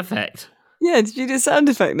sound effect. Yeah, did you do a sound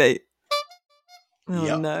effect, Nate? Oh,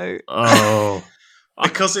 Yep. no. Oh.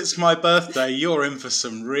 Because it's my birthday, you're in for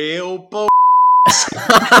some real bull.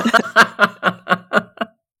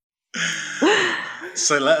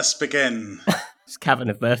 So let us begin. It's Cavern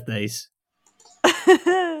of Birthdays.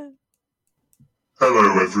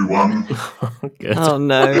 Hello, everyone. Good. Oh,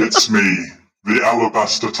 no. It's me, the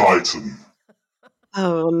Alabaster Titan.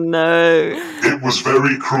 Oh, no. It was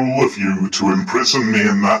very cruel of you to imprison me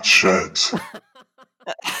in that shed.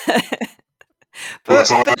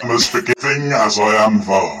 But I am as forgiving as I am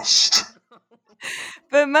vast.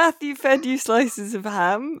 But Matthew fed you slices of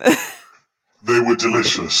ham. They were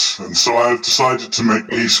delicious, and so I have decided to make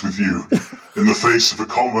peace with you in the face of a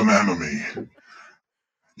common enemy.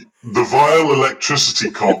 The vile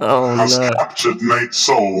electricity cop has captured Nate's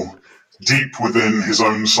soul deep within his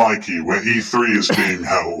own psyche, where E3 is being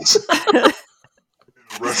held. In a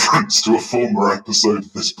reference to a former episode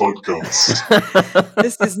of this podcast.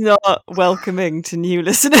 This is not welcoming to new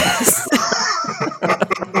listeners.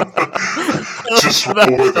 Just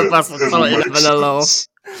roll with it. That's the It'll title make of an alarm. sense.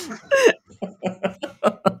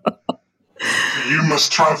 You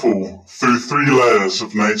must travel through 3 layers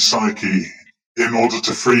of Nate's psyche in order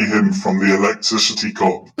to free him from the electricity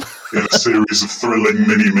cop in a series of thrilling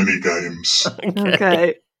mini games.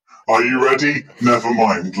 Okay. Are you ready? Never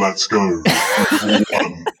mind, let's go.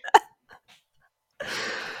 1.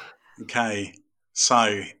 Okay,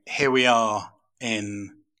 so here we are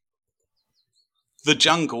in the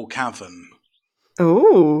Jungle Cavern.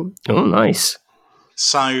 Ooh. Oh, nice.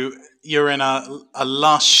 So you're in a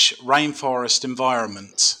lush rainforest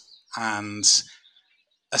environment, and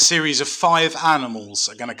a series of 5 animals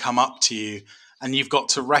are going to come up to you, and you've got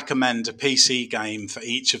to recommend a PC game for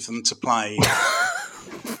each of them to play.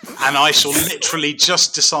 And I shall literally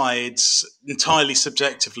just decide entirely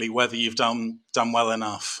subjectively whether you've done well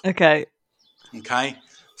enough. Okay. Okay.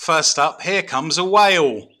 First up, here comes a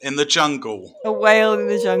whale in the jungle. A whale in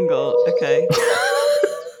the jungle. Okay.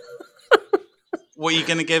 What are you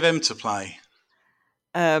going to give him to play?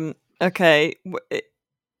 Okay.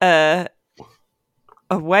 A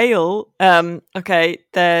whale. Okay.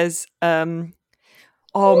 There's oh,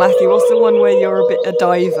 Matthew, what's the one where you're a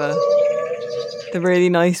diver? The really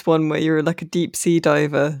nice one where you're like a deep sea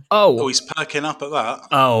diver. Oh, he's perking up at that.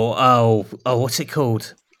 Oh, what's it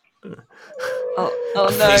called? Oh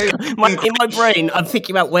no. In my brain, I'm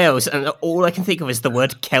thinking about whales, and all I can think of is the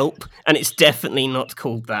word kelp, and it's definitely not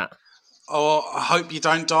called that. Oh, I hope you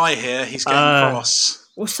don't die here. He's getting cross.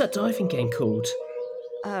 What's that diving game called?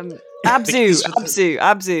 Abzu.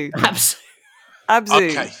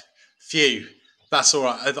 Okay, phew. That's all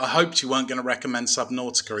right. I hoped you weren't going to recommend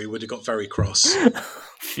Subnautica. He would have got very cross.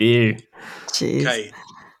 Phew. Jeez. Okay.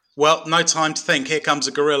 Well, no time to think. Here comes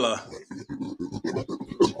a gorilla.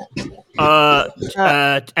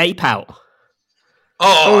 Ape out.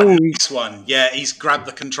 Oh, nice one. Yeah, he's grabbed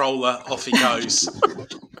the controller. Off he goes.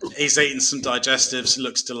 He's eating some digestives.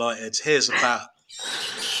 Looks delighted. Here's a bat.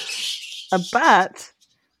 A bat?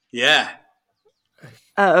 Yeah.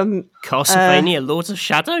 Castlevania Lords of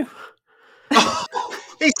Shadow?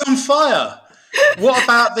 He's on fire. What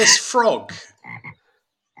about this frog?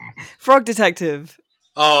 Frog detective.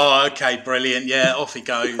 Oh, okay, brilliant. Yeah, off he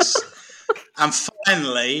goes. And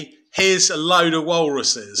finally, here's a load of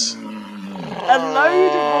walruses. A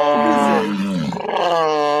load of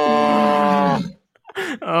walruses.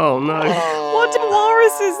 Oh no. What do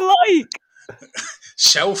walruses like?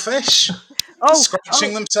 Shellfish? Oh,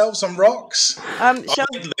 Scratching themselves on rocks? shall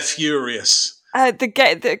They're furious.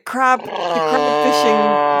 the crab fishing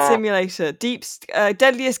simulator,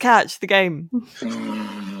 Deadliest Catch, the game.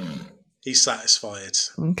 He's satisfied.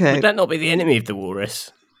 Okay. Would that not be the enemy of the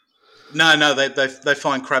walrus? No, they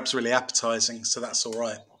find crabs really appetising, so that's all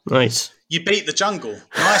right. Nice. You beat the jungle.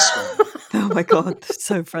 Nice one. Oh my god,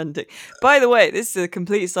 so frantic. By the way, this is a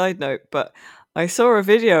complete side note, but I saw a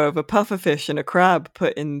video of a pufferfish and a crab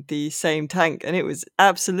put in the same tank, and it was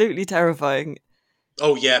absolutely terrifying.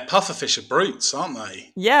 Oh yeah, pufferfish are brutes, aren't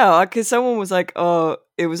they? Yeah, because someone was like, oh,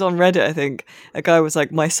 it was on Reddit, I think. A guy was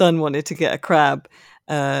like, my son wanted to get a crab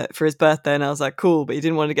for his birthday, and I was like, cool, but he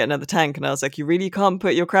didn't want to get another tank. And I was like, you really can't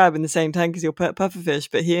put your crab in the same tank as your pufferfish.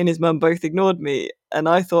 But he and his mum both ignored me, and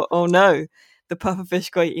I thought, oh no, the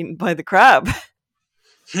pufferfish got eaten by the crab.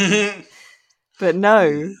 But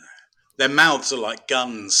no. Their mouths are like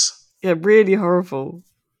guns. Yeah, really horrible.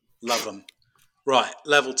 Love them. Right,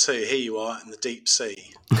 level 2, here you are in the deep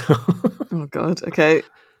sea. Oh god, okay.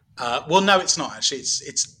 Well, no, it's not actually.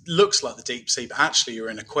 It looks like the deep sea, but actually you're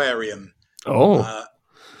in an aquarium. Oh.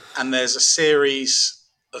 And there's a series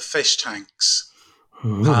of fish tanks.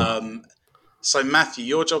 So Matthew,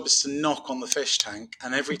 your job is to knock on the fish tank,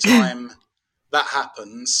 and every time that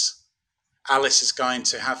happens, Alice is going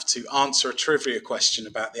to have to answer a trivia question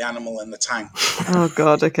about the animal in the tank. Oh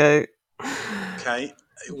God, okay. Okay.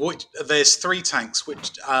 There's 3 tanks,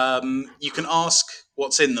 which you can ask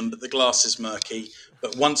what's in them, but the glass is murky.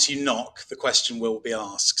 But once you knock, the question will be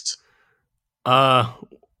asked.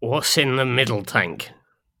 What's in the middle tank?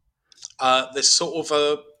 There's sort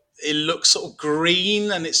of it looks sort of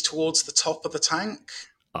green, and it's towards the top of the tank.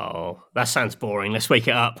 Oh, that sounds boring. Let's wake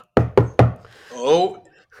it up. Oh,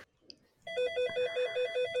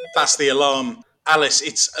 that's the alarm. Alice,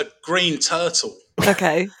 it's a green turtle.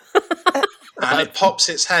 Okay. And it pops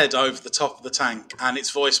its head over the top of the tank, and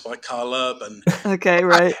it's voiced by Carl Urban. Okay,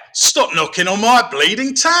 right. Stop knocking on my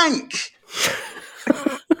bleeding tank!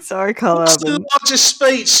 Sorry, Carl What's the Urban. largest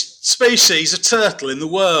species of turtle in the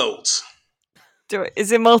world?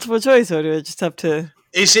 Is it multiple choice, or do I just have to...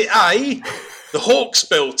 Is it A, the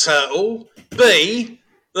hawksbill turtle, B,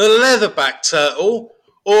 the leatherback turtle,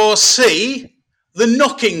 or C, the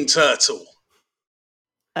knocking turtle?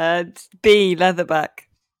 B, leatherback.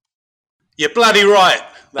 You're bloody right.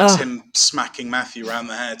 That's him smacking Matthew round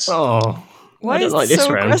the head. Oh, Why I don't is like it this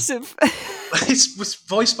so round. aggressive? It was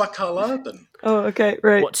voiced by Carl Urban. Oh, okay,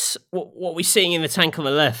 right. What are we seeing in the tank on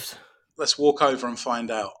the left? Let's walk over and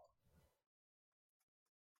find out.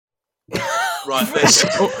 Right,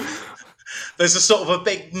 there's a sort of a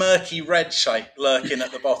big murky red shape lurking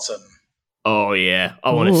at the bottom. Oh yeah,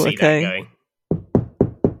 I want to see okay. that going.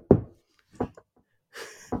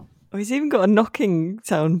 Oh, he's even got a knocking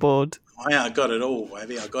soundboard. Oh yeah, I got it all,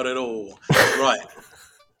 baby. I got it all. Right.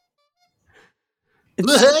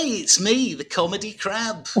 Hey, it's me, the comedy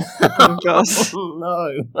crab. Oh, gosh.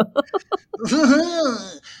 No.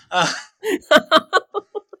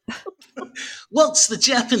 What's the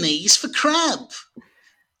Japanese for crab?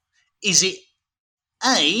 Is it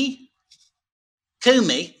A,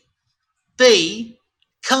 Kumi, B,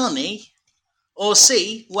 Kani, or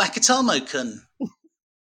C, Wakatamo-kun?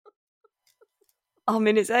 I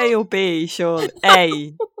mean, it's A or B, sure.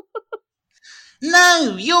 A.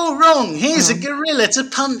 No, you're wrong. Here's a gorilla to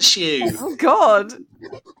punch you. Oh, God.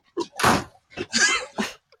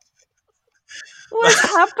 What's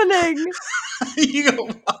happening?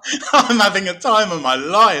 I'm having a time of my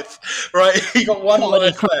life. Right, you got one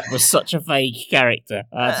life left. Was such a vague character.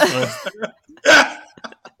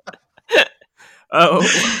 Oh,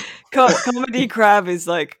 Comedy crab is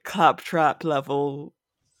like claptrap level.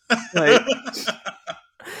 Like,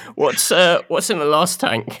 what's in the last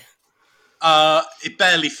tank? It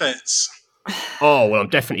barely fits. Oh well, I'm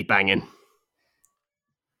definitely banging.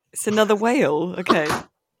 It's another whale. Okay.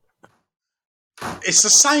 It's the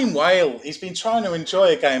same whale. He's been trying to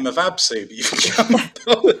enjoy a game of Absu, but you can't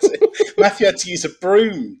bother to. Matthew had to use a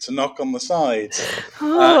broom to knock on the side.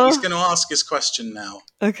 He's going to ask his question now.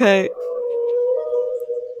 Okay.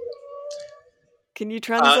 Can you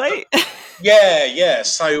translate? Yeah.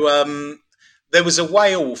 So there was a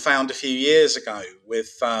whale found a few years ago with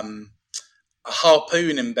a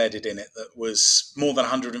harpoon embedded in it that was more than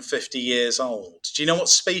 150 years old. Do you know what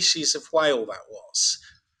species of whale that was?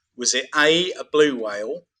 Was it A, a blue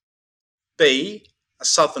whale, B, a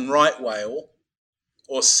southern right whale,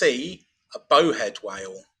 or C, a bowhead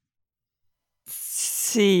whale?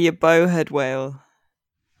 C, a bowhead whale.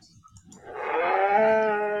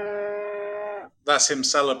 That's him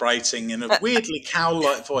celebrating in a weirdly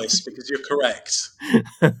cow-like voice because you're correct.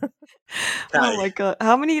 Okay. Oh my God.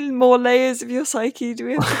 How many more layers of your psyche do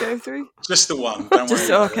we have to go through? Just the one. Don't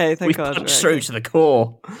worry. Okay, thank We God. punched through to the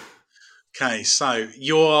core. Okay, so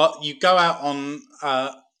you go out on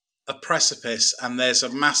a precipice and there's a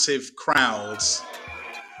massive crowd,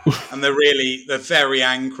 and they're very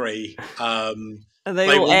angry. Are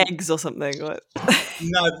they all eggs or something?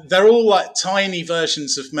 No, they're all like tiny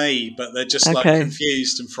versions of me, but they're just like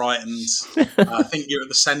confused and frightened. I think you're at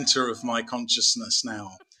the center of my consciousness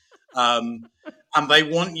now, and they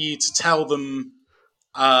want you to tell them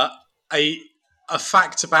a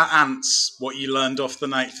fact about ants, what you learned off the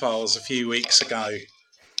Nate Files a few weeks ago.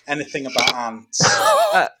 Anything about ants?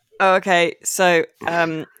 Okay, so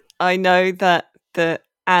I know that the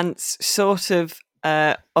ants sort of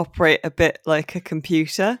operate a bit like a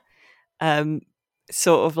computer,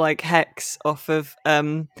 sort of like Hex off of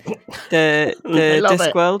the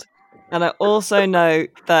Discworld. And I also know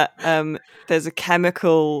that there's a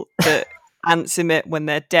chemical that ants emit when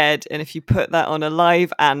they're dead, and if you put that on a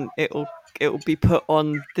live ant, it'll be put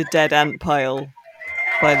on the dead ant pile.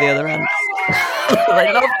 by the other ants.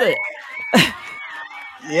 They loved it.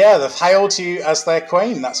 Yeah, they've hailed you as their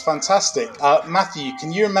queen. That's fantastic. Matthew,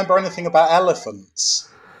 can you remember anything about elephants?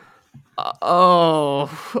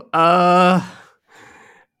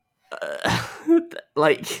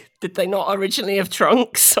 Like, did they not originally have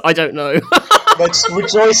trunks? I don't know. They're just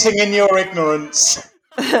rejoicing in your ignorance.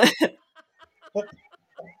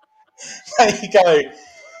 There you go.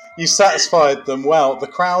 You satisfied them. Well, the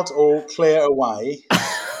crowd all clear away,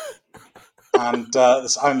 and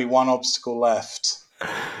there's only one obstacle left.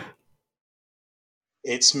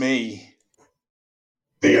 It's me.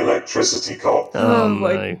 The electricity cop. Oh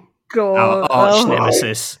my no. God. Our arch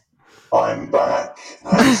nemesis. I'm back,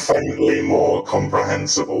 and faintly more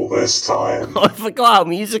comprehensible this time. I forgot how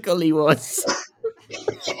musical he was.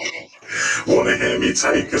 Want to hear me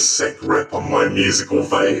take a sick rip on my musical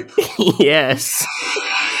vape? Yes.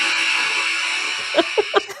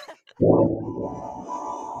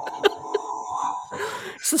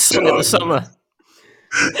 It's the song of the summer.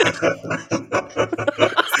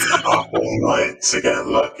 Up all night to get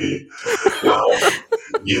lucky. Well,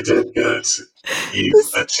 you did good.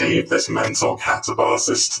 You've achieved this mental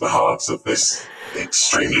catabasis to the heart of this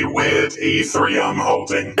extremely weird E3 I'm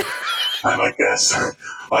holding. And I guess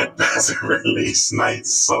I'd better release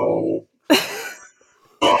Nate's soul.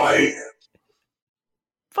 Bye.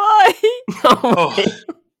 Bye. Oh,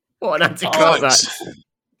 What an God. anticlimax.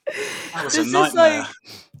 That was This a is nightmare.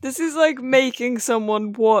 This is like making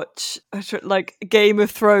someone watch like Game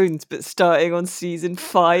of Thrones, but starting on season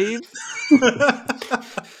 5.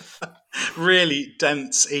 Really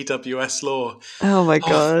dense EWS lore. Oh my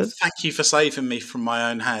God. Thank you for saving me from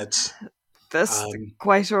my own head. That's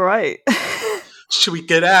quite all right. Should we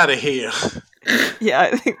get out of here? Yeah,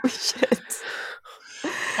 I think we should.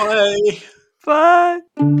 Bye. Bye.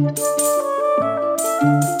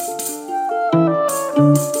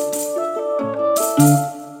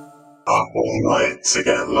 Up all night to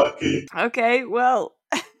get lucky. Okay, well.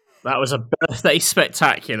 That was a birthday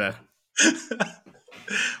spectacular.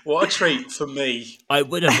 What a treat for me. I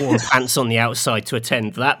would have worn pants on the outside to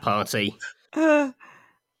attend that party.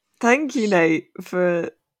 Thank you, Nate,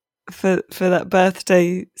 for that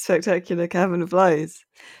birthday spectacular cavern of lies.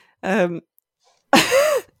 I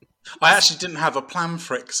actually didn't have a plan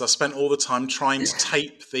for it because I spent all the time trying to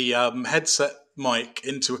tape the headset mic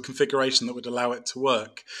into a configuration that would allow it to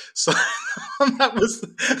work. So that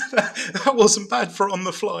wasn't bad for on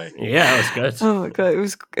the fly. Yeah, that was good. Oh my God,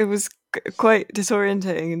 it was quite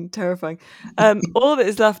disorientating and terrifying. All that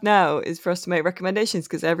is left now is for us to make recommendations,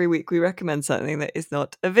 because every week we recommend something that is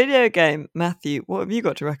not a video game. Matthew, what have you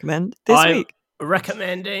got to recommend this week?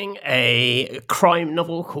 Recommending a crime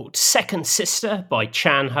novel called Second Sister by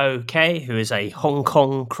Chan Ho Kei, who is a Hong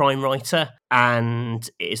Kong crime writer, and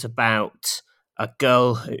it is about a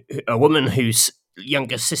woman whose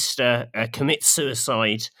younger sister commits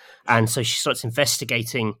suicide, and so she starts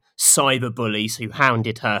investigating cyberbullies who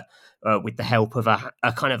hounded her with the help of a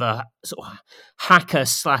kind of a sort of hacker /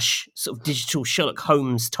 sort of digital Sherlock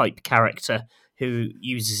Holmes type character who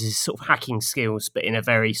uses his sort of hacking skills, but in a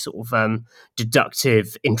very sort of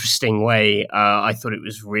deductive, interesting way. I thought it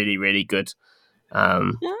was really, really good.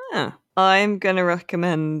 I'm going to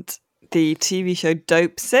recommend the TV show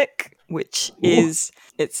Dope Sick, which is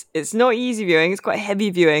it's not easy viewing. It's quite heavy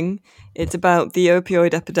viewing. It's about the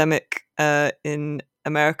opioid epidemic in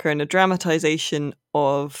America and a dramatization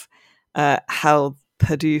of how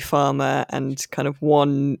Purdue Pharma and kind of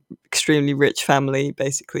one extremely rich family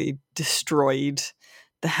basically destroyed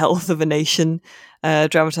the health of a nation,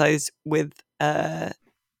 dramatized with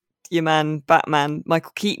your man Batman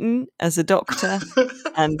Michael Keaton as a doctor.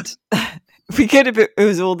 And we could have it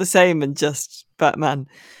was all the same and just Batman.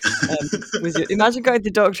 Imagine going to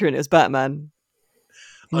the doctor and it was Batman.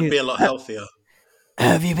 I'd be a lot healthier.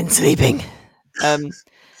 Have you been sleeping? So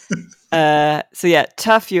yeah,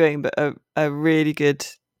 tough viewing, but a really good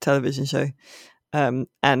television show.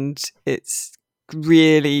 And it's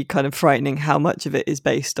really kind of frightening how much of it is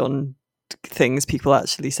based on things people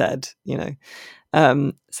actually said, you know.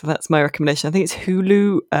 So that's my recommendation. I think it's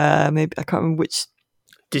Hulu. Maybe I can't remember which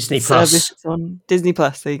Disney service Plus. it's on. Disney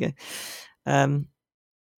Plus. There you go.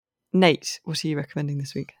 Nate, what are you recommending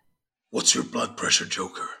this week? What's your blood pressure,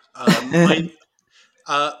 Joker?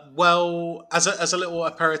 Well, as a little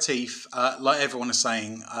aperitif, like everyone is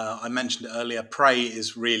saying, I mentioned it earlier, Prey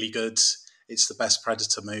is really good. It's the best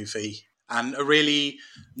Predator movie. And a really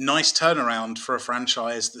nice turnaround for a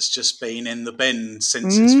franchise that's just been in the bin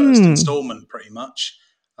since its first installment, pretty much.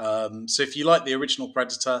 So if you like the original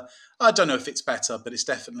Predator, I don't know if it's better, but it's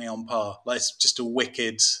definitely on par. Like, it's just a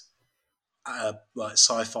wicked like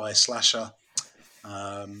sci-fi slasher.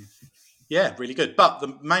 Yeah, really good. But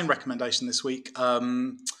the main recommendation this week,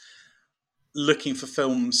 looking for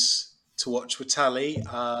films to watch with Tally,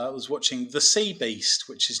 I was watching The Sea Beast,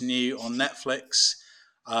 which is new on Netflix.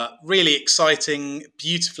 Really exciting,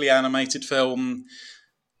 beautifully animated film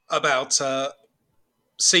about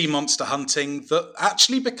sea monster hunting that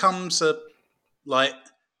actually becomes a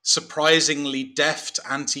surprisingly deft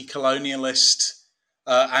anti-colonialist,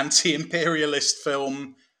 anti-imperialist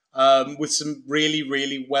film with some really,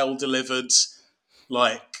 really well delivered,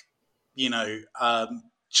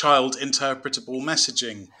 child interpretable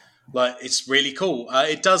messaging. It's really cool.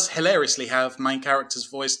 It does hilariously have main characters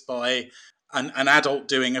voiced by an adult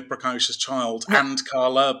doing a precocious child and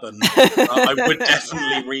Carl Urban. I would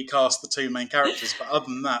definitely recast the two main characters, but other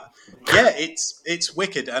than that, yeah, it's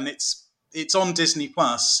wicked, and it's on Disney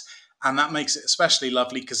Plus, and that makes it especially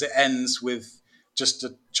lovely because it ends with just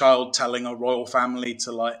a child telling a royal family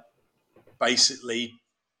to basically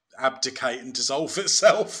abdicate and dissolve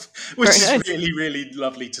itself, which is nice. Really, really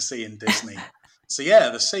lovely to see in Disney. So yeah,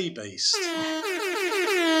 The Sea Beast.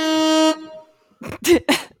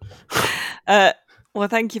 Well,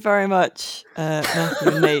 thank you very much,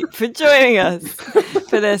 Matthew and Nate, for joining us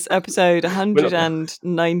for this episode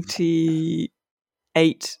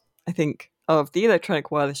 198, I think, of the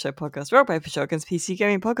Electronic Wireless Show podcast, Rock Paper Shotgun's PC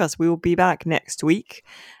Gaming Podcast. We will be back next week.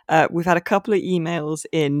 We've had a couple of emails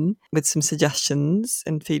in with some suggestions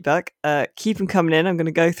and feedback. Keep them coming in. I'm going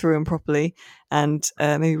to go through them properly and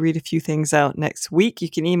maybe read a few things out next week. You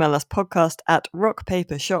can email us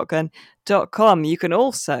podcast@rockpapershotgun.com. You can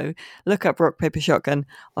also look up Rock Paper Shotgun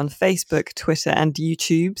on Facebook, Twitter, and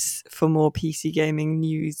YouTubes for more PC gaming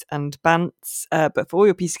news and bants. But for all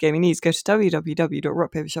your PC gaming needs, go to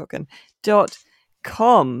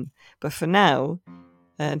www.rockpapershotgun.com. But for now,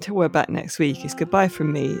 until we're back next week, it's goodbye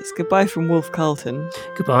from me. It's goodbye from Wolf Carlton.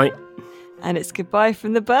 Goodbye. And it's goodbye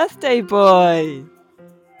from the birthday boy.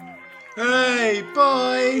 Hey,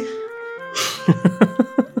 bye.